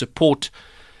models to support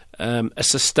a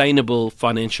sustainable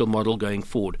financial model going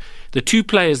forward. The two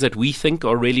players that we think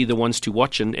are really the ones to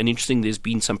watch, and interesting, there's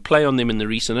been some play on them in the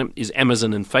recent, is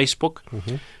Amazon and Facebook.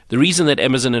 Mm-hmm. The reason that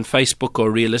Amazon and Facebook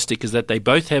are realistic is that they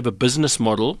both have a business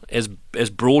model as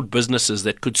broad businesses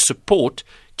that could support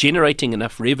generating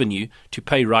enough revenue to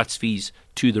pay rights fees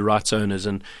to the rights owners.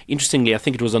 And interestingly, I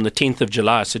think it was on the 10th of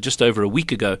July, so just over a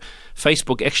week ago,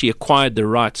 Facebook actually acquired the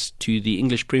rights to the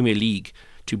English Premier League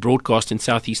to broadcast in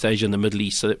Southeast Asia and the Middle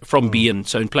East, so from beIN,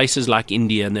 so in places like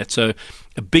India and that. So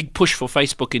a big push for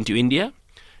Facebook into India,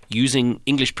 using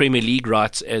English Premier League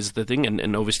rights as the thing,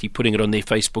 and obviously putting it on their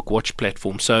Facebook Watch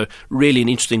platform. So really an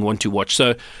interesting one to watch.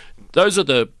 So those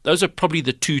are probably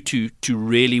the two to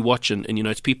really watch. And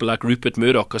it's people like Rupert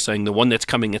Murdoch are saying the one that's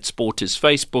coming at sport is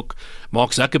Facebook.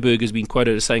 Mark Zuckerberg has been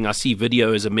quoted as saying, I see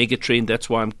video as a mega trend. That's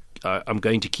why I'm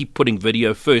going to keep putting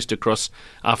video first across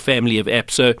our family of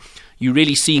apps. So you're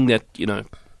really seeing that,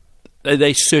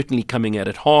 they're certainly coming at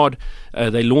it hard.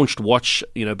 They launched Watch.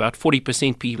 About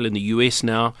 40% people in the US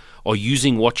now are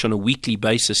using Watch on a weekly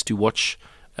basis to watch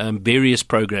various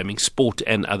programming, sport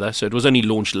and other. So it was only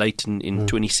launched late in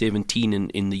 2017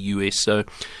 in the US. So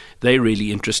they're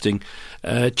really interesting.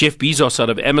 Jeff Bezos out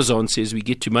of Amazon says we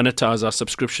get to monetize our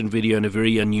subscription video in a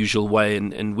very unusual way.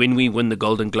 And when we win the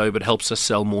Golden Globe, it helps us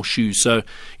sell more shoes. So,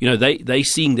 they're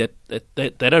seeing that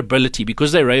ability,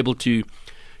 because they're able to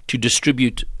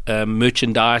distribute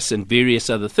merchandise and various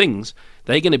other things,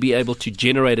 they're going to be able to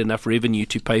generate enough revenue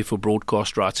to pay for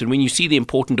broadcast rights. And when you see the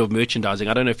importance of merchandising,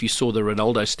 I don't know if you saw the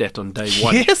Ronaldo stat on day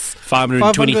one. Yes.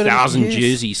 520,000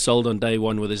 jerseys sold on day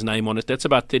one with his name on it. That's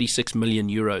about 36 million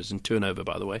euros in turnover,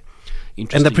 by the way.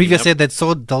 And the previous said they'll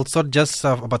sold just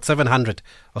about 700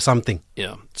 or something.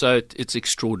 Yeah, so it's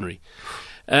extraordinary.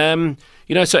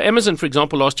 So Amazon, for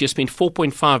example, last year spent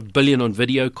 $4.5 billion on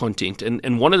video content.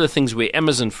 And one of the things where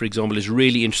Amazon, for example, is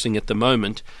really interesting at the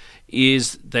moment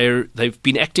is they've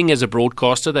been acting as a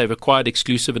broadcaster. They've acquired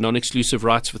exclusive and non-exclusive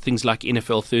rights for things like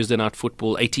NFL Thursday Night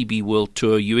Football, ATP World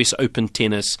Tour, US Open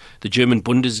Tennis, the German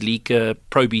Bundesliga,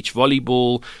 Pro Beach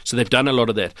Volleyball. So they've done a lot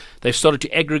of that. They've started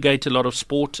to aggregate a lot of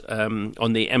sport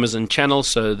on their Amazon channels.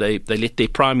 So they let their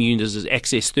Prime users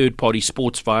access third-party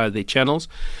sports via their channels.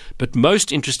 But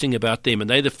most interesting about them, and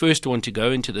they're the first one to go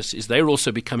into this, is they're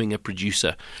also becoming a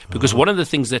producer. Because one of the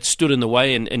things that stood in the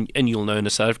way, and you'll know in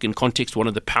a South African context, one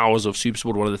of the powers of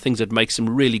SuperSport, one of the things that makes them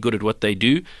really good at what they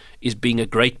do, is being a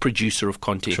great producer of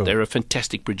content. Sure. They're a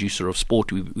fantastic producer of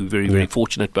sport. We're very, very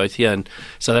fortunate both here in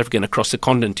South Africa and across the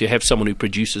continent to have someone who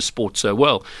produces sport so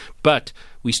well. But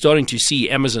we're starting to see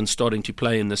Amazon starting to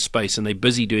play in this space, and they're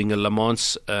busy doing a Le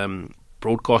Mans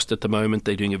broadcast at the moment.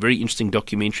 They're doing a very interesting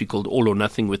documentary called All or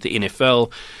Nothing with the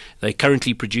NFL. They're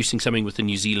currently producing something with the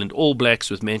New Zealand All Blacks,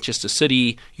 with Manchester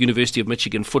City, University of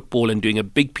Michigan football, and doing a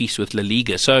big piece with La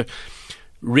Liga. So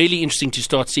really interesting to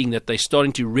start seeing that they're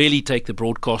starting to really take the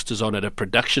broadcasters on at a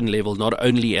production level, not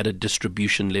only at a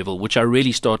distribution level, which I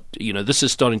really this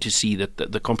is starting to see that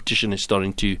the competition is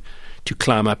starting to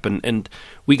climb up, and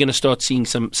we're going to start seeing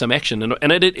some action,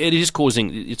 and it is causing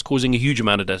a huge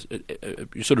amount of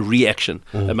sort of reaction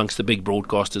amongst the big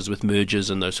broadcasters with mergers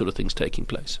and those sort of things taking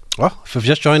place. Well, if you've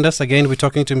just joined us again, we're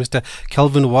talking to Mr.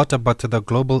 Kelvin Watt about the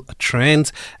global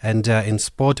trends and in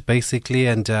sport basically,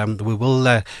 and we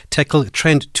will tackle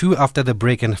trend 2 after the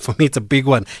break, and for me it's a big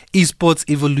one: esports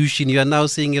evolution. You are now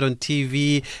seeing it on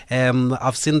TV.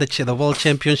 I've seen the World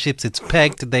Championships. It's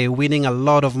packed. They're winning a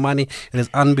lot of money. It is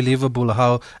unbelievable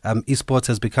how esports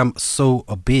has become so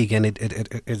big, and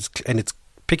it's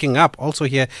picking up also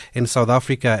here in South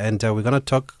Africa, and we're going to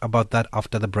talk about that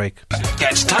after the break.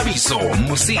 Catch Thabiso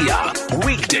Mosia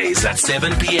weekdays at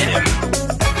 7 p.m.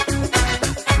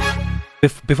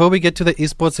 Before we get to the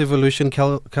esports evolution,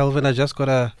 Kelvin, I just got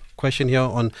a question here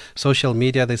on social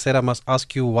media. They said I must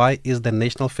ask you, why is the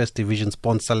National First Division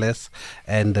sponsorless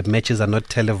and the matches are not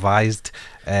televised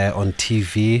on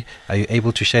TV? Are you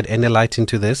able to shed any light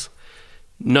into this?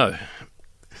 No.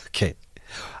 Okay.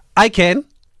 I can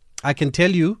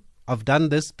tell you, I've done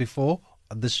this before,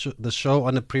 the show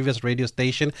on a previous radio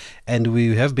station, and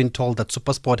we have been told that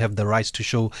SuperSport have the rights to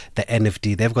show the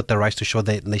NFD. They've got the rights to show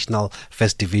the National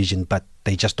First Division, but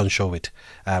they just don't show it,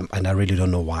 and I really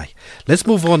don't know why. Let's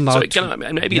move on now. So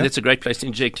maybe that's a great place to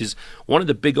inject. Is one of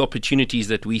the big opportunities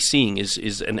that we're seeing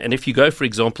is and if you go, for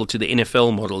example, to the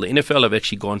NFL model, the NFL have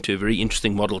actually gone to a very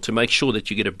interesting model to make sure that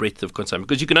you get a breadth of consumption,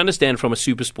 because you can understand from a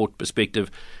SuperSport perspective,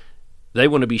 they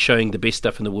want to be showing the best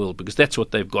stuff in the world because that's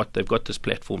what they've got. They've got this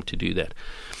platform to do that.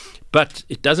 But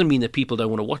it doesn't mean that people don't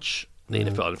want to watch the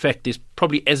NFL. In fact, there's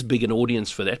probably as big an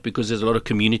audience for that because there's a lot of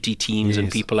community teams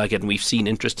and people like it, and we've seen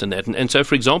interest in that. And so,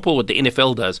 for example, what the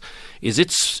NFL does is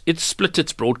it's split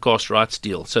its broadcast rights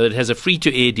deal. So it has a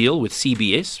free-to-air deal with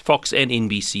CBS, Fox and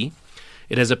NBC.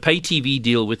 It has a pay TV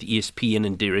deal with ESPN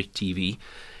and DirecTV.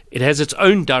 It has its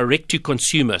own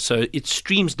direct-to-consumer, so it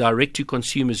streams direct to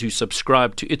consumers who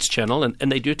subscribe to its channel, and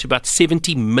they do it to about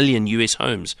 70 million US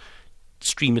homes,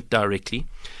 stream it directly.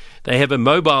 They have a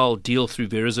mobile deal through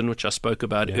Verizon, which I spoke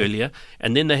about earlier,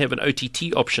 and then they have an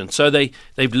OTT option. So they've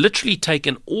literally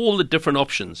taken all the different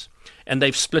options and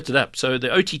they've split it up. So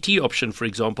the OTT option, for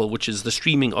example, which is the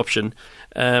streaming option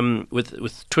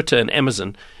with Twitter and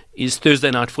Amazon, is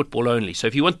Thursday Night Football only. So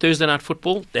if you want Thursday Night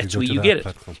Football, that's where you get it.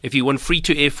 Platform. If you want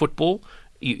free-to-air football,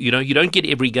 you don't get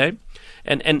every game.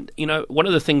 And one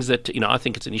of the things that, I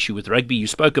think it's an issue with rugby. You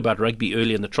spoke about rugby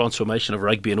earlier and the transformation of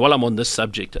rugby. And while I'm on this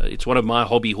subject, it's one of my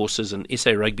hobby horses, and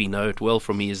SA Rugby know it well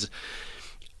from me, is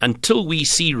until we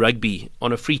see rugby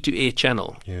on a free-to-air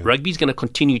channel, rugby's going to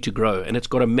continue to grow, and it's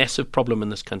got a massive problem in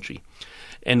this country.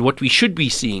 And what we should be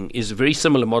seeing is a very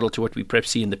similar model to what we perhaps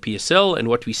see in the PSL and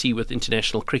what we see with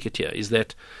international cricket here, is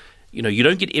that you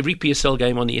don't get every PSL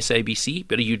game on the SABC,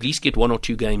 but you at least get 1 or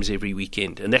 2 games every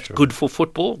weekend. And that's good for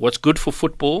football. What's good for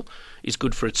football is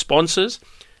good for its sponsors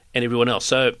and everyone else.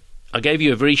 So I gave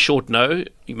you a very short no.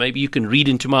 Maybe you can read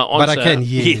into my answer. But I can,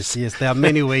 yes. There are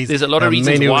many ways. There's a lot of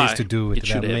reasons why ways to do it.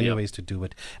 There are many ways to do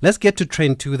it. Let's get to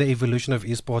trend 2, the evolution of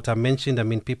esports. I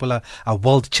mentioned, people are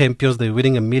world champions. They're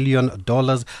winning $1 million.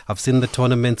 I've seen the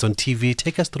tournaments on TV.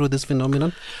 Take us through this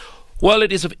phenomenon. Well,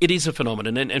 it is a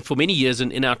phenomenon, and for many years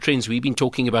in our trends, we've been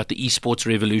talking about the esports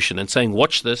revolution and saying,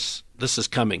 watch this is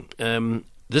coming.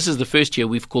 This is the first year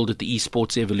we've called it the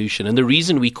esports evolution, and the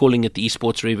reason we're calling it the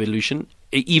esports evolution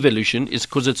is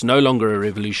because it's no longer a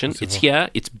revolution. It's here,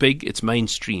 it's big, it's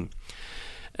mainstream.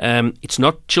 It's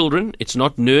not children, it's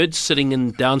not nerds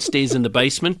sitting downstairs in the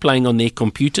basement playing on their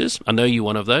computers. I know you're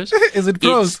one of those. Is it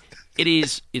pros?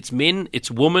 It's men,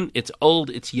 it's women, it's old,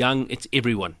 it's young, it's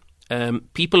everyone.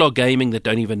 People are gaming that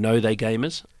don't even know they're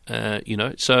gamers,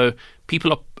 so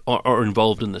people are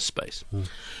involved in this space.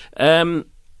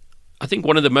 I think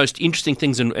one of the most interesting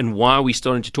things and why we're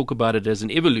starting to talk about it as an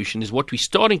evolution is what we're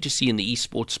starting to see in the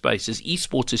esports space is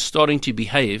esports is starting to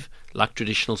behave like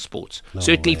traditional sports.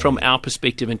 Certainly from our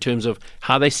perspective in terms of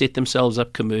how they set themselves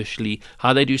up commercially,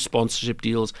 how they do sponsorship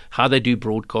deals, how they do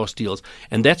broadcast deals.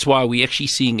 And that's why we're actually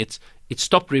seeing it's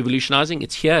stopped revolutionizing.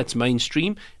 It's here, it's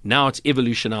mainstream. Now it's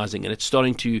evolutionizing, and it's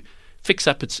starting to fix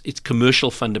up its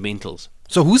commercial fundamentals.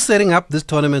 So who's setting up these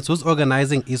tournaments? Who's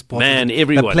organizing esports? Man,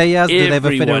 everyone. The players, do they have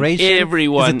a federation?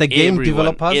 Everyone. Is it the game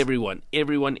developers? Everyone.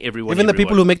 Even the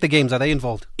people who make the games, are they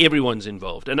involved? Everyone's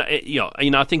involved. And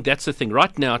I think that's the thing.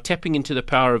 Right now, tapping into the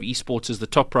power of esports is the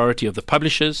top priority of the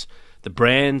publishers, the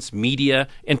brands, media,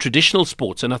 and traditional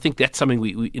sports. And I think that's something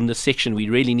we in this section we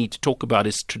really need to talk about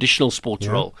is traditional sports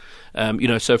role.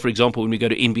 So for example, when we go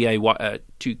to NBA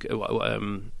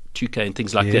 2K and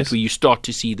things like Yes. that, where you start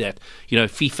to see that,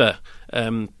 FIFA. I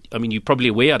mean, you're probably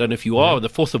aware, I don't know if you are, the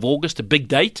 4th of August, a big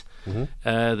date.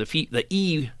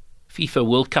 The FIFA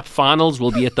World Cup finals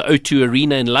will be at the O2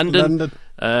 Arena in London.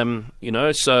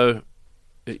 So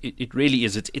it really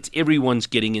is. It's everyone's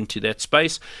getting into that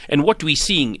space. And what we're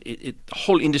seeing, the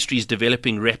whole industry is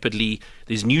developing rapidly.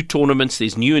 There's new tournaments,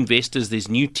 there's new investors, there's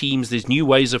new teams, there's new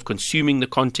ways of consuming the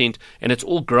content, and it's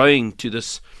all growing to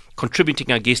this,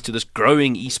 contributing, I guess, to this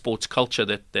growing esports culture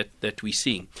that we're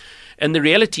seeing. And the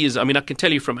reality is, I mean, I can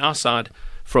tell you from our side,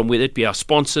 from whether it be our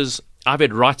sponsors, I've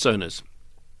had rights owners,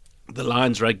 the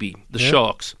Lions Rugby, the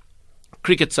Sharks,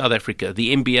 Cricket South Africa,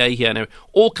 the NBA here, and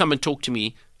all come and talk to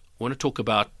me. I want to talk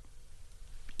about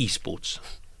esports.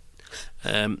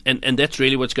 And that's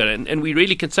really what's going on. And we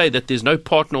really can say that there's no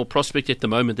partner or prospect at the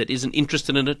moment that isn't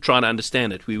interested in it, trying to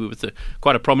understand it. We were with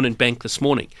quite a prominent bank this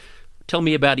morning. Tell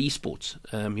me about esports.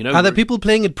 Are there people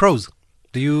playing it pros?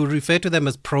 Do you refer to them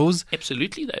as pros?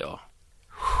 Absolutely, they are.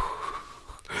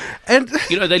 And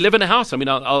they live in a house. I mean,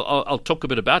 I'll talk a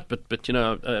bit about, but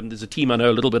there's a team I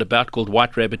know a little bit about called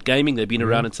White Rabbit Gaming. They've been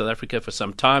around in South Africa for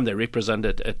some time. They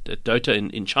represented at Dota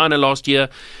in China last year.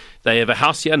 They have a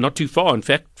house here, not too far, in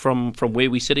fact, from where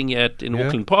we're sitting here in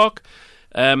Auckland Park.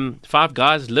 5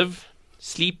 guys live,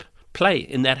 sleep, play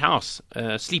in that house.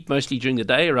 Sleep mostly during the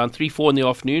day, around 3-4 in the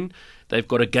afternoon. They've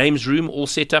got a games room all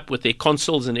set up with their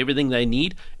consoles and everything they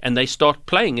need, and they start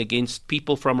playing against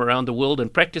people from around the world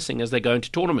and practicing as they go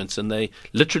into tournaments. And they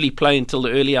literally play until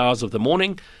the early hours of the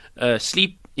morning,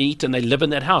 sleep, eat, and they live in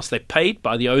that house. They're paid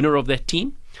by the owner of that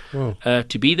team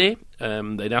to be there.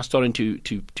 They're now starting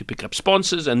to pick up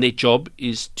sponsors, and their job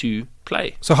is to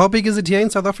play. So how big is it here in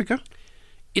South Africa?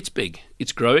 It's big.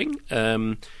 It's growing.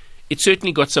 It's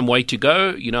certainly got some way to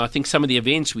go. I think some of the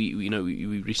events we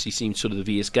recently seen sort of the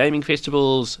VS Gaming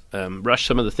festivals, Rush,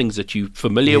 some of the things that you're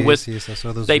familiar with. Yes, I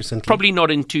saw those They're recently. probably not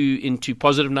into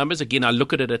positive numbers. Again, I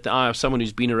look at it at the eye of someone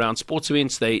who's been around sports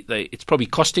events. It's probably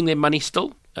costing them money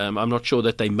still. I'm not sure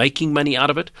that they're making money out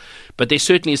of it, but there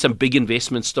certainly is some big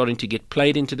investments starting to get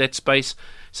played into that space.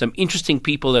 Some interesting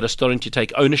people that are starting to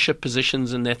take ownership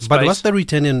positions in that space. But what's the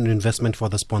return on investment for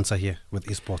the sponsor here with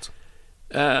esports?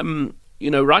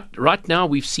 Right now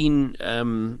we've seen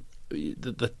the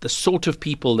sort of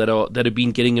people that have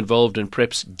been getting involved and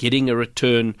perhaps getting a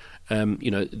return.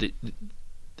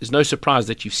 There's no surprise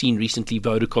that you've seen recently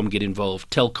Vodacom get involved,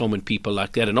 Telkom and people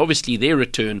like that, and obviously their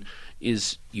return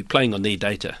is you playing on their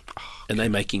data and they're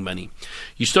making money.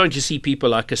 You're starting to see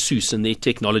people like Asus and their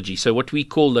technology. So what we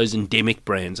call those endemic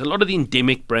brands. A lot of the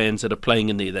endemic brands that are playing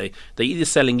in there, they're either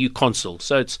selling new consoles.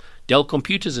 So it's Dell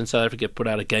Computers in South Africa put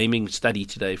out a gaming study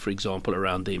today, for example,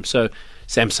 around them. So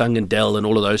Samsung and Dell and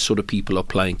all of those sort of people are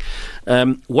playing.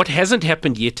 What hasn't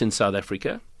happened yet in South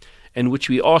Africa, and which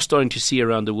we are starting to see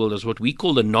around the world, is what we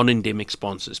call the non-endemic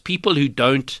sponsors. People who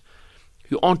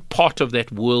aren't part of that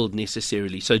world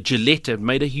necessarily. So Gillette have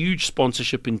made a huge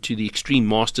sponsorship into the Extreme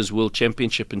Masters World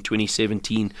Championship in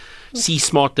 2017.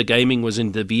 C-Smart, the gaming, was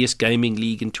in the VS Gaming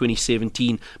League in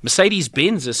 2017.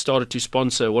 Mercedes-Benz has started to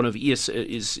sponsor is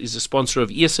a sponsor of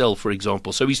ESL, for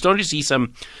example. So we're starting to see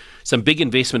some big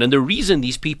investment. And the reason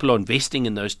these people are investing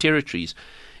in those territories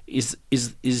is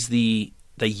the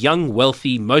young,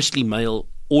 wealthy, mostly male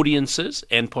audiences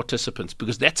and participants,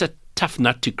 because that's a tough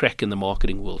nut to crack in the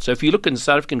marketing world. So if you look in the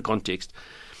South African context,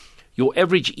 your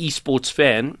average esports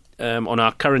fan, on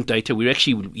our current data, we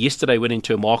actually yesterday went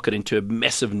into a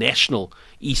massive national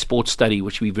esports study,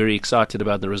 which we're very excited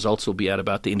about. The results will be out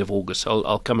about the end of August.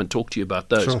 I'll come and talk to you about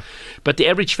those. Sure. But the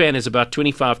average fan is about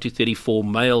 25 to 34,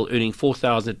 male, earning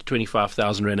 4,000 to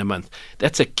 25,000 rand a month.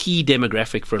 That's a key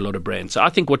demographic for a lot of brands. So I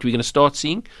think what we're going to start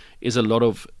seeing is a lot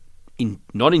of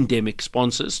non-endemic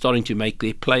sponsors starting to make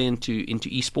their play into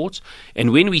esports.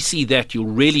 And when we see that, you'll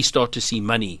really start to see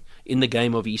money in the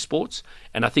game of esports.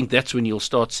 And I think that's when you'll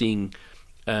start seeing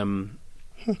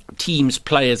teams,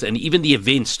 players, and even the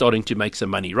events starting to make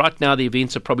some money. Right now, the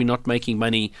events are probably not making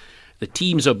money. The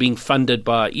teams are being funded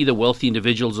by either wealthy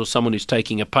individuals or someone who's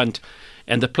taking a punt.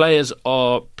 And the players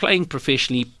are playing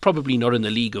professionally, probably not in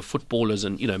the league of footballers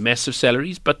and massive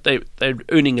salaries, but they're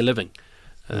earning a living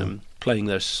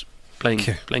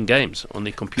playing games on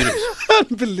their computers.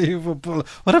 Unbelievable.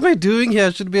 What am I doing here? I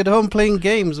should be at home playing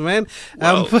games, man.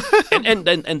 Well,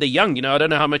 and the young, I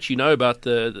don't know how much you know about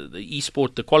the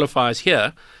esport, the qualifiers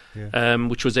here,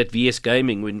 which was at VS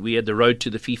Gaming when we had the road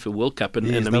to the FIFA World Cup. And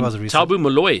I mean, Taubu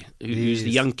Molloy, who's the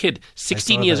young kid,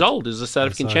 16 years old, is a South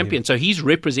African champion. So he's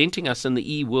representing us in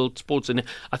the E-World Sports. And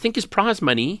I think his prize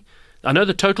money, I know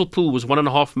the total pool was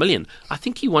 1.5 million. I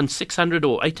think he won 600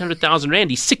 or 800,000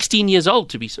 rand. He's 16 years old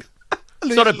to be so.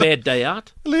 It's not a bad day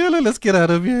out. Luyolo, let's get out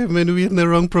of here, man. We're in the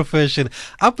wrong profession.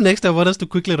 Up next, I want us to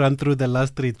quickly run through the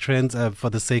last three trends for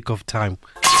the sake of time.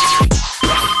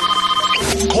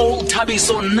 Call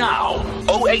Thabiso now.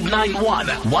 0891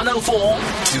 104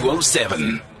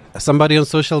 207. Somebody on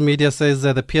social media says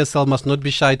the PSL must not be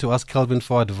shy to ask Kelvin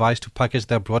for advice to package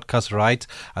their broadcast right.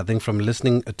 I think from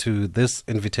listening to this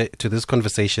this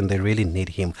conversation, they really need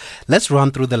him. Let's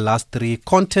run through the last three.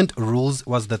 Content rules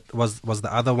was the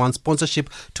other one. Sponsorship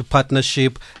to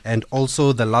partnership, and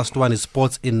also the last one is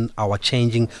sports in our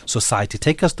changing society.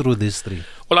 Take us through these three.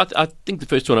 Well, I think the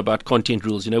first one about content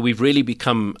rules, we've really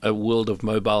become a world of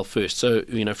mobile first. So,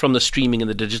 from the streaming and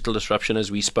the digital disruption,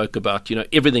 as we spoke about,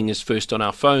 everything is first on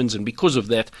our phones. And because of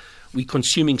that, we're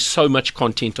consuming so much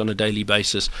content on a daily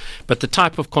basis. But the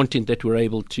type of content that we're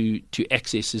able to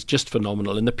access is just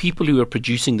phenomenal. And the people who are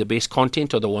producing the best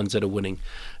content are the ones that are winning.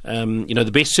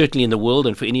 The best certainly in the world.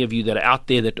 And for any of you that are out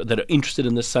there that are interested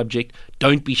in this subject,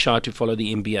 don't be shy to follow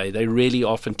the NBA. They really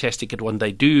are fantastic at what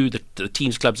they do. The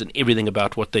teams, clubs, and everything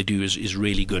about what they do is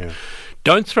really good. Yeah.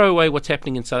 Don't throw away what's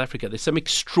happening in South Africa. There's some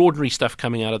extraordinary stuff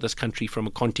coming out of this country from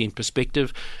a content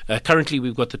perspective. Currently,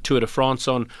 we've got the Tour de France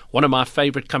on. One of my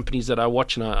favorite companies that I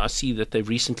watch, and I see that they've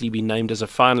recently been named as a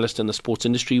finalist in the Sports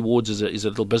Industry Awards, is a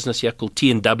little business here called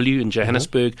T&W in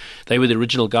Johannesburg. Mm-hmm. They were the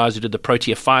original guys who did the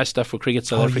Protea Fire stuff for Cricket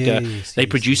South Africa. They're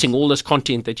producing all this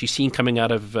content that you're seeing coming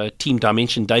out of Team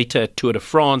Dimension Data at Tour de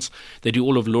France. They do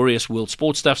all of Laureus World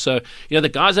Sports stuff. So, the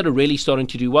guys that are really starting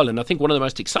to do well. And I think one of the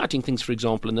most exciting things, for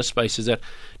example, in this space is that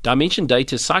Dimension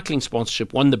Data's cycling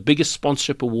sponsorship won the biggest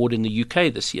sponsorship award in the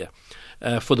UK this year.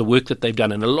 For the work that they've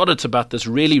done. And a lot it's about this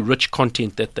really rich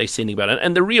content that they're sending about.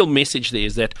 And the real message there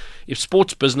is that if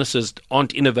sports businesses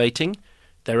aren't innovating,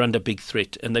 they're under big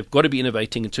threat. And they've got to be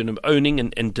innovating in terms of owning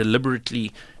and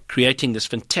deliberately creating this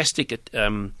fantastic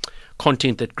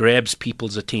content that grabs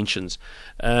people's attentions.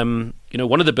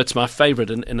 One of the bits, my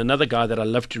favorite, and another guy that I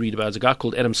love to read about is a guy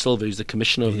called Adam Silver, who's the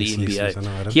commissioner of the NBA. Yes, I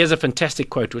know Adam. He has a fantastic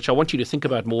quote, which I want you to think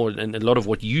about more, and a lot of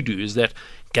what you do is that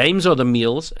games are the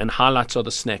meals and highlights are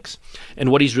the snacks. And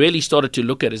what he's really started to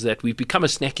look at is that we've become a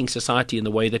snacking society in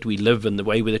the way that we live and the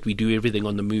way that we do everything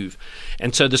on the move.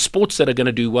 And so the sports that are going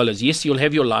to do well is, yes, you'll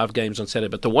have your live games on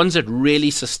Saturday, but the ones that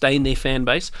really sustain their fan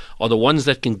base are the ones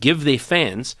that can give their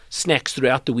fans snacks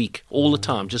throughout the week, all the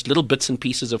time, just little bits and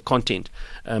pieces of content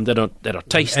that are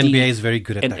tasty. NBA is very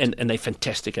good at that. And they're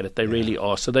fantastic at it. They really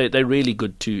are. So they're really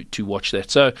good to watch that.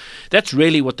 So that's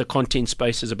really what the content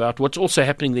space is about. What's also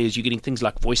happening there is you're getting things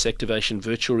like voice activation,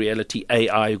 virtual reality,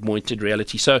 AI, augmented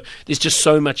reality. So there's just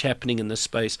so much happening in this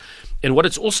space. And what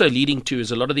it's also leading to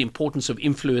is a lot of the importance of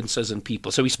influencers and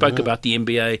people. So we spoke about the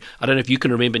NBA. I don't know if you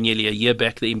can remember nearly a year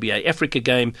back, the NBA Africa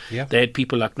game. Yeah. They had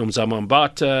people like Nomzamo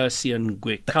Mbata, Sian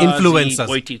Gwekazi,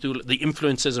 influencers. The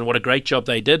influencers, and what a great job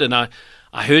they did. And I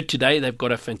heard today they've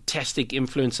got a fantastic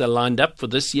influencer lined up for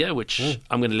this year, which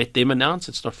I'm going to let them announce.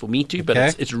 It's not for me to, but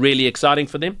it's really exciting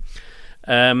for them.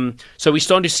 So we're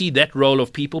starting to see that role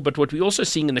of people. But what we're also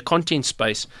seeing in the content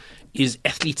space is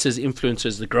athletes as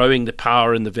influencers, the growing the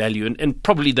power and the value, and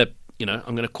probably the,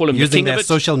 I'm going to call them using the their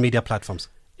social media platforms.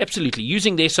 Absolutely,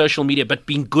 using their social media, but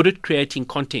being good at creating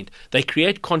content. They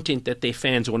create content that their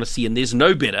fans want to see, and there's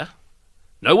no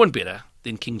one better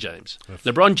than King James.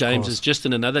 LeBron James is just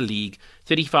in another league,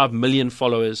 35 million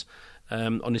followers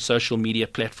on his social media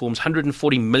platforms,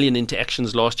 140 million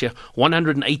interactions last year,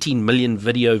 118 million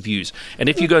video views. And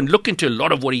if you go and look into a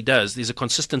lot of what he does, there's a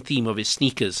consistent theme of his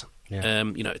sneakers. Yeah.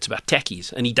 It's about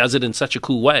tackies, and he does it in such a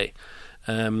cool way.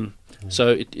 So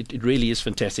it really is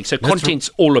fantastic. So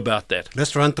content's all about that.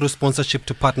 Let's run through sponsorship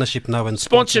to partnership now. And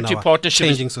sponsorship to partnership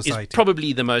changing is society.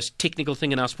 Probably the most technical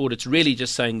thing in our sport. It's really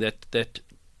just saying that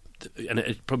and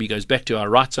it probably goes back to our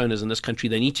rights owners in this country,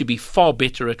 they need to be far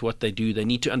better at what they do. They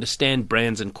need to understand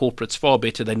brands and corporates far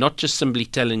better. They're not just simply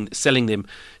selling them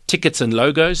tickets and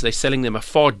logos. They're selling them a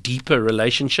far deeper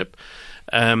relationship.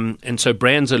 And so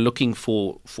brands are looking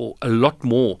for a lot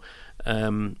more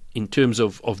in terms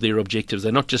of their objectives.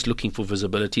 They're not just looking for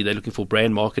visibility. They're looking for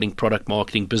brand marketing, product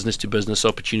marketing, business-to-business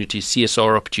opportunities,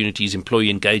 CSR opportunities, employee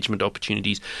engagement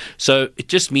opportunities. So it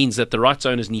just means that the rights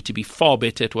owners need to be far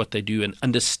better at what they do and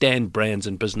understand brands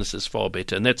and businesses far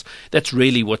better. And that's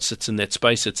really what sits in that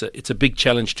space. It's a big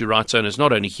challenge to rights owners,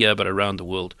 not only here but around the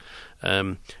world.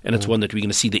 And it's one that we're going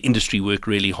to see the industry work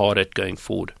really hard at going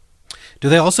forward. Do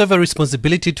they also have a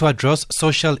responsibility to address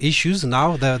social issues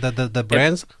now, the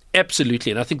brands?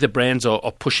 Absolutely, and I think the brands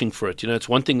are pushing for it. It's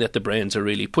one thing that the brands are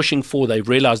really pushing for. They've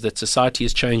realized that society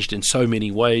has changed in so many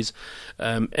ways.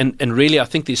 And really, I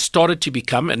think there's started to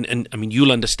become, and I mean,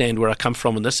 you'll understand where I come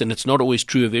from on this, and it's not always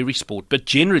true of every sport, but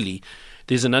generally,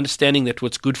 there's an understanding that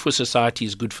what's good for society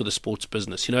is good for the sports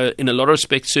business. You know, in a lot of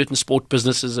respects, certain sport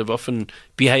businesses have often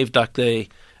behaved like they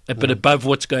a bit above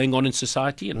what's going on in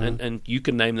society, and you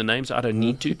can name the names. I don't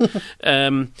need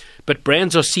to. But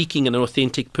brands are seeking an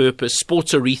authentic purpose.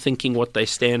 Sports are rethinking what they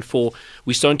stand for.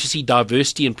 We're starting to see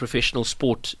diversity in professional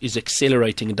sport is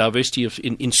accelerating, and diversity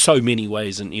in so many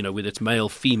ways, and you know, whether it's male,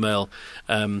 female,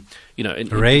 you know,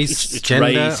 race, it's gender,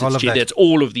 race, all it's of that. It's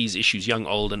all of these issues, young,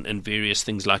 old, and various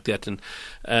things like that, and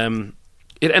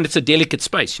it's a delicate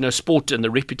space. You know, sport and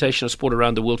the reputation of sport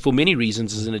around the world, for many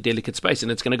reasons, is in a delicate space.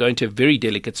 And it's going to go into a very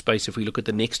delicate space if we look at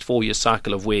the next 4-year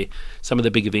cycle of where some of the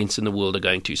big events in the world are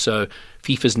going to. So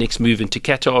FIFA's next move into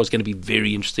Qatar is going to be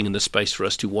very interesting in the space for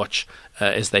us to watch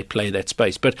as they play that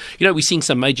space. But, you know, we're seeing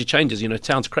some major changes. You know, it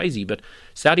sounds crazy, but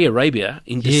Saudi Arabia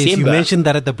in December... Yes, you mentioned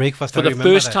that at the breakfast. For the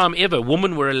first time ever,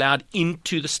 women were allowed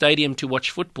into the stadium to watch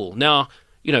football. Now,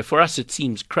 you know, for us it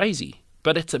seems crazy,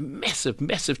 but it's a massive,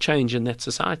 massive change in that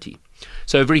society.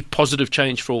 So a very positive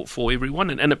change for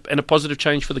everyone, and a positive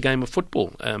change for the game of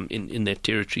football in that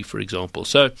territory, for example.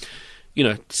 So, you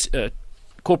know,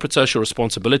 corporate social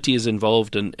responsibility is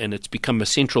involved, and it's become a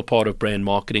central part of brand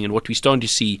marketing. And what we're starting to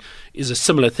see is a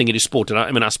similar thing in sport.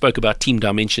 And I spoke about Team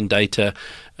Dimension data.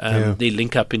 They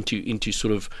link up into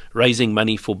sort of raising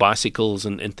money for bicycles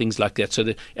and things like that.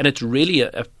 And it's really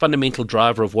a fundamental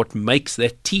driver of what makes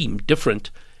that team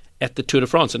different at the Tour de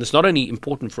France. And it's not only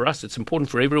important for us, it's important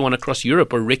for everyone across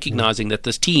Europe, are recognizing that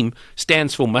this team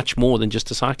stands for much more than just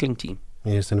a cycling team.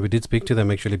 Yes, and we did speak to them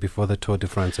actually before the Tour de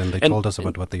France, and they told us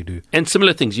about what they do. And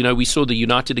similar things. You know, we saw the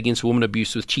United Against Women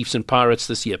Abuse with Chiefs and Pirates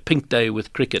this year, Pink Day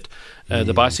with cricket,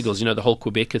 the bicycles, you know, the whole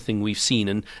Quebecer thing we've seen,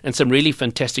 and some really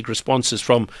fantastic responses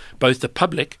from both the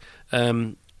public,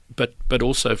 but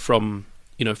also from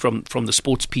the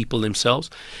sports people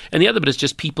themselves. And the other bit is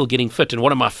just people getting fit. And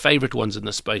one of my favorite ones in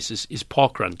this space is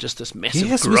parkrun, just this massive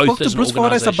growth. We spoke to Bruce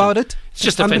Forrest about it. It's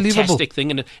just a fantastic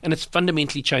thing, and it's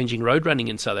fundamentally changing road running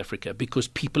in South Africa, because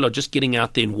people are just getting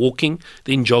out there and walking,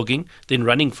 then jogging, then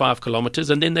running 5 kilometers,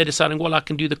 and then they're deciding, well, I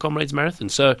can do the Comrades Marathon.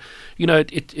 So, you know,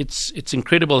 it's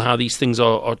incredible how these things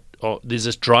are there's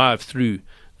this drive through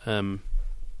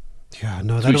yeah,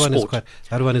 no, that one sport.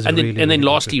 That one is and really. Then, and then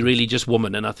lastly, really just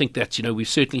women. And I think that's, you know, we've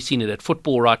certainly seen it at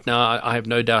football right now. I have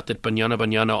no doubt that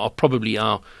Banyana are probably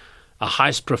our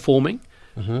highest performing,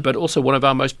 but also one of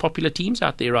our most popular teams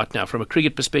out there right now. From a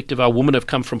cricket perspective, our women have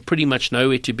come from pretty much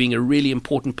nowhere to being a really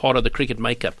important part of the cricket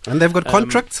makeup. And they've got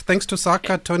contracts thanks to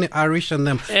Saka, Tony Irish and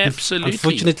them. Absolutely.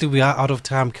 Unfortunately, we are out of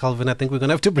time, Calvin. I think we're going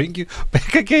to have to bring you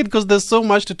back again, because there's so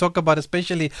much to talk about,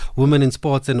 especially women in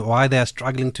sports and why they are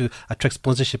struggling to attract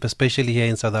sponsorship, especially here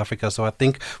in South Africa. So I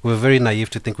think we were very naive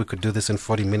to think we could do this in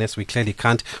 40 minutes. We clearly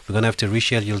can't. We're going to have to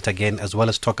reschedule it again, as well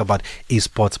as talk about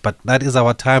esports. But that is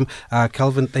our time.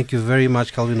 Calvin, thank you very much,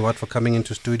 Calvin Watt, for coming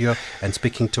into studio and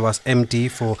speaking to us. MD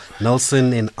for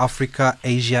Nelson in Africa,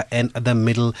 Asia and the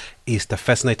Middle East. A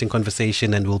fascinating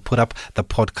conversation, and we'll put up the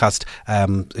podcast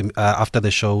after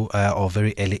the show or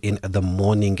very early in the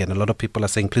morning. And a lot of people are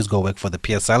saying please go work for the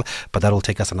PSL, but that will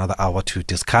take us another hour to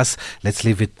discuss. Let's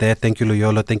leave it there. Thank you,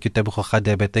 Loyolo. Thank you, Tebogo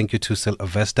Khadebe. Thank you to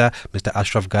Sylvester. Mr.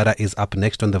 Ashraf Gada is up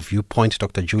next on The Viewpoint.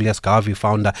 Dr. Julius Garvey,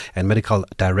 founder and medical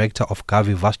director of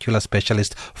Garvey Vascular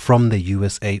Specialist from the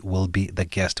USA, will be the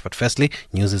guest. But firstly,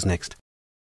 news is next.